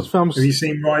 it's one of those films. Have you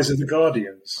seen Rise of the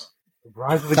Guardians?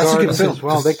 Rise of the Guardians as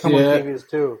well. They come on TVs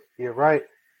too. You're right.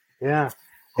 Yeah.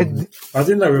 I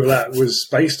didn't know whether that was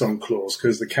based on Claws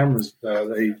because the cameras,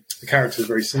 the characters are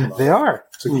very similar. They are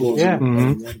to Claws.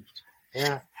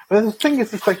 Yeah. But the thing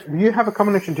is, it's like you have a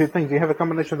combination of two things. You have a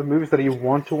combination of the movies that you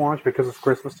want to watch because it's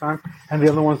Christmas time, and the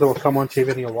other ones that will come on TV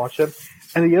and you'll watch it.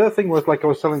 And the other thing was, like I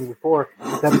was telling you before,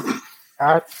 that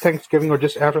at Thanksgiving or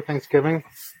just after Thanksgiving,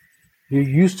 you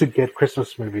used to get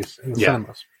Christmas movies in the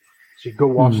cinemas, so you go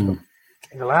watch them.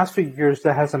 In the last few years,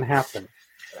 that hasn't happened.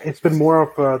 It's been more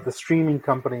of the streaming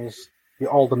companies,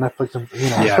 all the Netflix,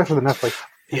 especially the Netflix.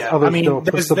 Yeah, I mean,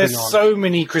 there's so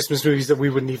many Christmas movies that we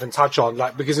wouldn't even touch on,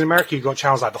 like because in America you've got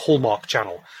channels like the Hallmark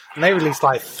Channel, and they release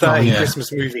like 30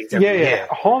 Christmas movies every year.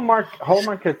 Hallmark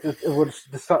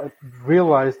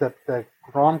realized that the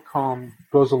rom-com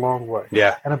goes a long way.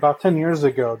 Yeah, and about 10 years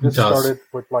ago, this started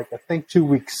with I think 2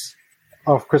 weeks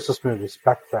of Christmas movies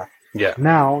back to back. Yeah,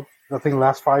 now I think the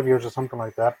last 5 years or something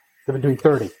like that, they've been doing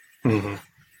 30.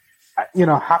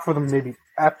 Half of them may be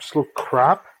absolute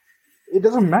crap. It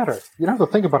doesn't matter. You don't have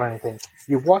to think about anything.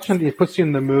 You watch it, it puts you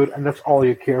in the mood, and that's all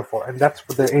you care for. And that's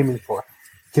what they're aiming for.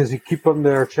 Because you keep on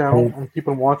their channel and keep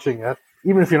on watching it.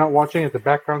 Even if you're not watching it, the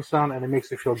background sound, and it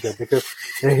makes you feel good. Because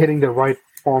they're hitting the right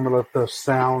formula, the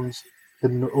sounds,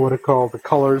 the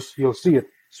colors. You'll see it.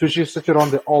 So you switch it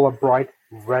on, they're all a bright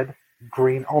red,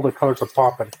 green, all the colors are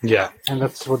popping. Yeah. And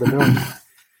that's what they're doing.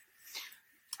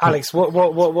 Alex, what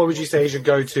would you say is your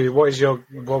go-to?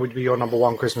 What would be your number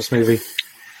one Christmas movie?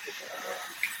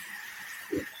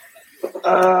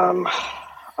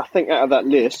 I think out of that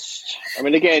list, I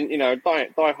mean, again,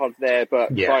 Die Hard's there,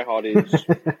 but Die Hard is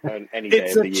any day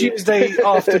it's of the year. It's a Tuesday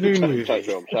afternoon movie.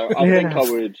 So I think I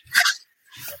would.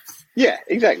 Yeah,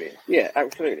 exactly. Yeah,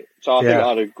 absolutely. So I think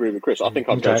I'd agree with Chris. I think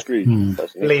I'd go Scrooge.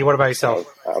 Personally. Lee, what about yourself?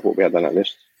 Out of what we had on that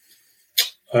list.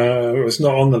 It's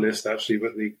not on the list actually,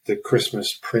 but the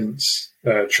Christmas Prince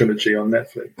trilogy on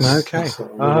Netflix. Okay.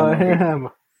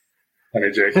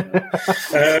 Only joking.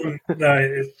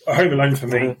 No, Home Alone for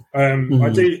me. I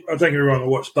don't get me wrong. I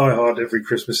watch Die Hard every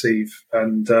Christmas Eve,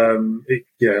 and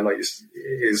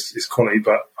it's quality.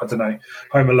 But I don't know,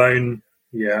 Home Alone.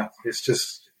 Yeah,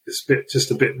 it's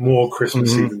a bit more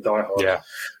Christmassy than Die Hard. Yeah.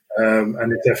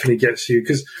 And it definitely gets you,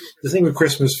 because the thing with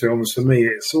Christmas films for me,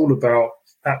 it's all about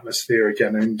atmosphere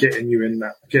again and getting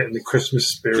the Christmas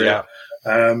spirit. Yeah.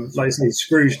 Like I say,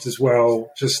 Scrooged as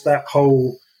well, just that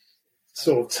whole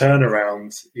sort of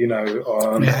turnaround,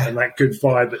 and that good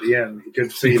vibe at the end, the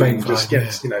good feeling just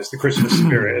gets, it's the Christmas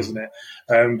spirit, isn't it?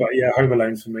 But yeah, Home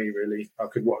Alone for me, really. I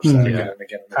could watch that again and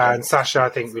again. And Sasha, I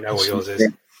think we know what yours is.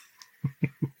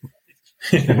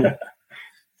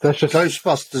 That's just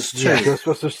Ghostbusters 2. Yeah,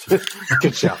 Ghostbusters 2.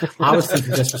 Good job. I was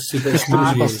thinking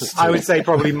Ghostbusters 2. I would say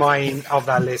probably mine of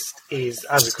that list is,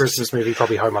 as a Christmas movie,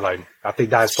 probably Home Alone. I think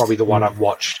that's probably the one I've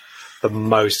watched the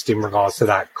most in regards to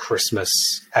that Christmas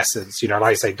essence. Like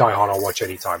I say, Die Hard I'll watch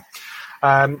anytime.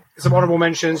 Some honorable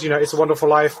mentions, It's a Wonderful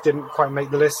Life didn't quite make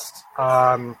the list.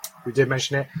 We did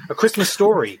mention it. A Christmas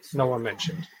Story, no one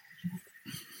mentioned.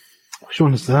 Which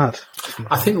one is that?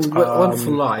 I think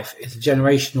Wonderful Life is a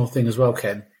generational thing as well,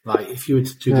 Ken. Like, if you were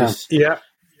to do this,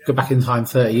 go back in time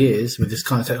 30 years with this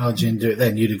kind of technology and do it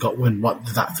then, you'd have got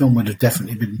that film would have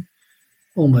definitely been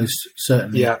almost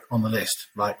certainly on the list,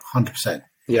 like 100%.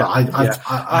 Yeah,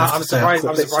 I'm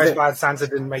surprised Bad Santa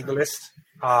didn't make the list.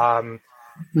 That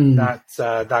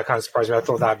kind of surprised me. I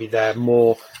thought that'd be there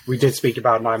more. We did speak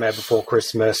about Nightmare Before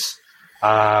Christmas.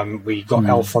 We got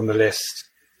Elf on the list.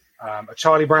 A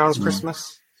Charlie Brown's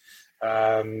Christmas.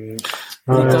 The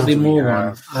Dudley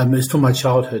Moore one. It's from my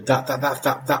childhood. That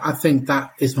I think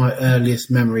that is my earliest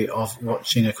memory of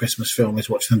watching a Christmas film. Is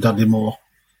watching the Dudley Moore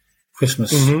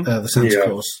Christmas, the Santa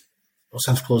Claus. Or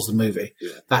Santa Claus the movie.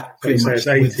 Yeah. That pretty much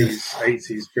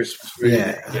 80s Christmas movie.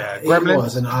 Yeah. Gremlins. It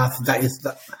was, and I think that is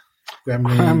that.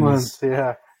 Gremlins,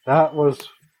 yeah. That was.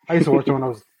 I used to watch it when I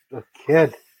was a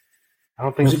kid. I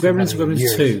don't think was it Gremlins or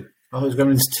Gremlins 2? Oh, it was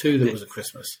Gremlins 2 that was a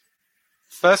Christmas.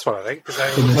 First one, I think, because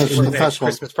it was a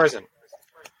Christmas present.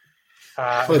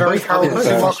 Very Carol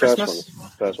Before Christmas.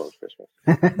 First one's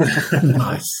Christmas.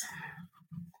 Nice.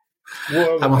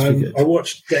 Well, I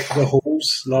watched Deck the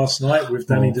Halls last night with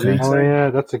Danny DeVito. Oh yeah,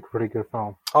 that's a pretty good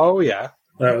film. Oh yeah,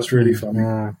 that was really funny.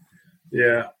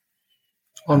 Yeah.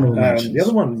 The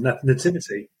other one,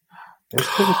 Nativity.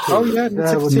 Oh yeah,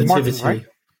 Nativity. Martin, right?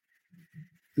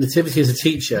 Nativity is a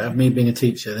teacher. Me being a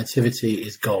teacher, Nativity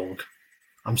is gold.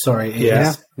 I'm sorry,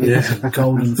 it's a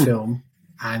golden film,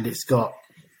 and it's got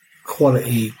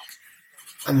quality.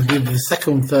 And the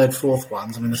second, third, fourth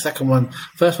ones. I mean,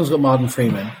 first one's got Martin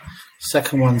Freeman.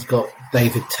 Second one's got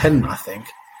David Tennant, I think.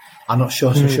 I'm not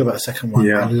sure about the second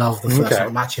one. I love the first one.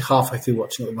 I'm actually halfway through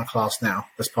watching it with my class now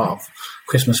as part of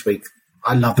Christmas week.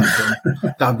 I love that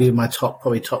film. That would be my top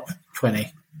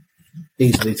 20.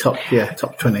 Easily, top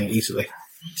 20, easily.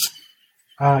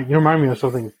 You remind me of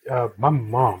something. My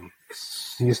mom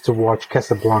used to watch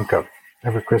Casablanca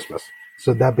every Christmas.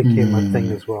 So that became a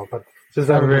thing as well. But since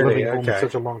I've been living home for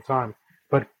such a long time.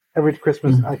 But every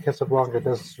Christmas at Casablanca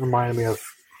does remind me of,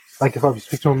 like, if I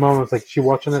speak to my mom, it's like, she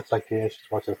watching it? It's like, yeah, she's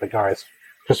watching it. It's like, all right, it's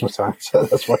Christmas time. So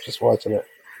that's why she's watching it.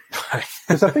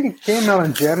 Because I think it came out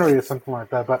in January or something like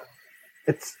that. But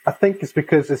I think it's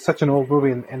because it's such an old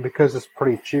movie and because it's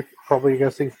pretty cheap, probably you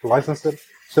guys think, to license it.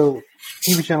 So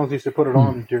TV channels used to put it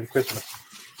on during Christmas.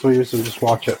 So we used to just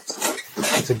watch it.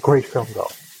 It's a great film, though.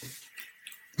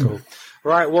 Cool.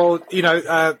 Right, well,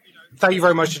 thank you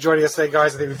very much for joining us today,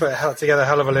 guys. I think we put together a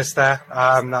hell of a list there.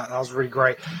 That was really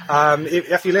great.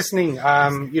 If you're listening,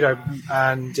 and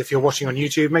if you're watching on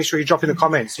YouTube, make sure you drop in the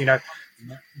comments,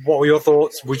 what were your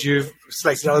thoughts? Would you have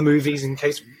selected other movies in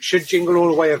case? Should Jingle All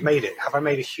the Way have made it? Have I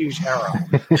made a huge error?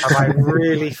 Have I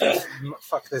really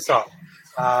fucked this up?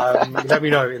 Let me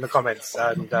know in the comments,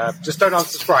 and just don't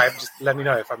unsubscribe. Just let me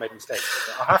know if I made a mistake.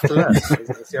 I have to learn.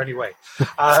 That's the only way.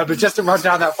 But just to run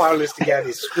down that final list again: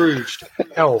 is Scrooged,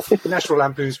 Elf, National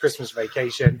Lampoon's Christmas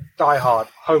Vacation, Die Hard,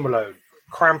 Home Alone,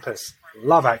 Krampus,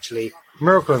 Love Actually,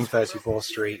 Miracle on 34th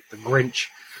Street, The Grinch,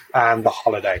 and The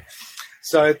Holiday.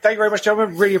 So thank you very much,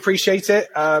 gentlemen. Really appreciate it.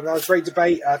 That was a great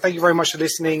debate. Thank you very much for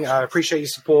listening. I appreciate your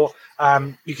support.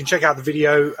 You can check out the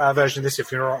video version of this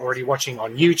if you're not already watching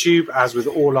on YouTube, as with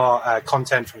all our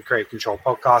content from the Creative Control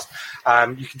podcast.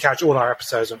 You can catch all our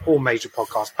episodes on all major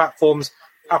podcast platforms,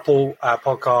 Apple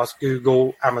Podcasts,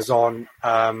 Google, Amazon,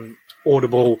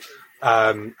 Audible,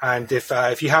 And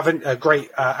if you haven't, a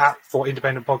great app for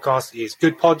independent podcasts is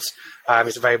Good Pods.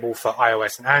 It's available for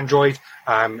iOS and Android.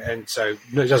 And so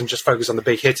it doesn't just focus on the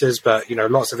big hitters, but,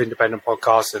 lots of independent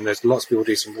podcasts, and there's lots of people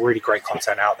do some really great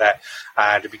content out there.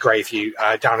 And it'd be great if you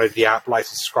download the app, like and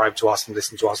subscribe to us, and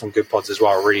listen to us on Good Pods as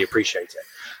well. I really appreciate it.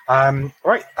 All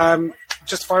right.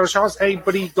 Just a final chance.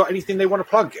 Anybody got anything they want to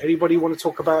plug? Anybody want to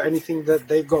talk about anything that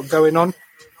they've got going on?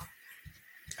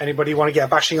 Anybody want to get a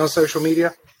bashing on social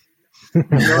media?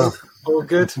 No? All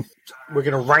good. We're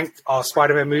going to rank our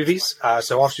Spider-Man movies.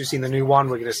 So after you've seen the new one,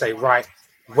 we're going to say, right,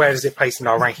 where does it place in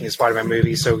our ranking of Spider-Man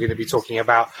movies? So we're going to be talking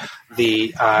about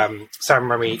the Sam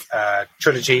Raimi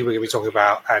trilogy. We're going to be talking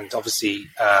about, and obviously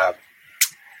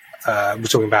we're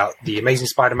talking about the Amazing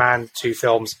Spider-Man 2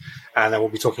 films, and then we'll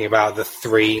be talking about the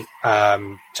 3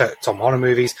 Tom Holland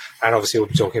movies, and obviously we'll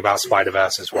be talking about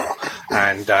Spider-Verse as well,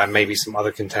 and maybe some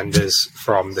other contenders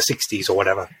from the 60s or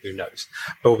whatever, who knows.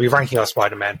 But we'll be ranking our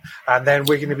Spider-Man, and then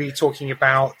we're going to be talking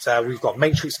about, we've got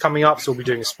Matrix coming up, so we'll be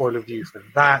doing a spoiler review for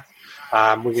that.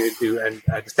 We're going to do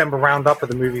a December roundup of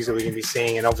the movies that we're going to be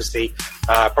seeing, and obviously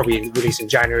probably release in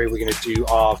January, we're going to do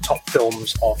our top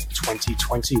films of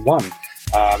 2021.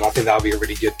 I think that'll be a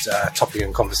really good topic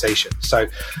and conversation. So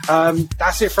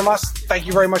that's it from us. Thank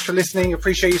you very much for listening.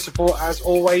 Appreciate your support as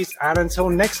always. And until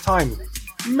next time,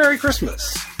 Merry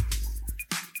Christmas.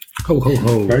 Ho, ho,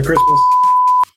 ho. Merry Christmas.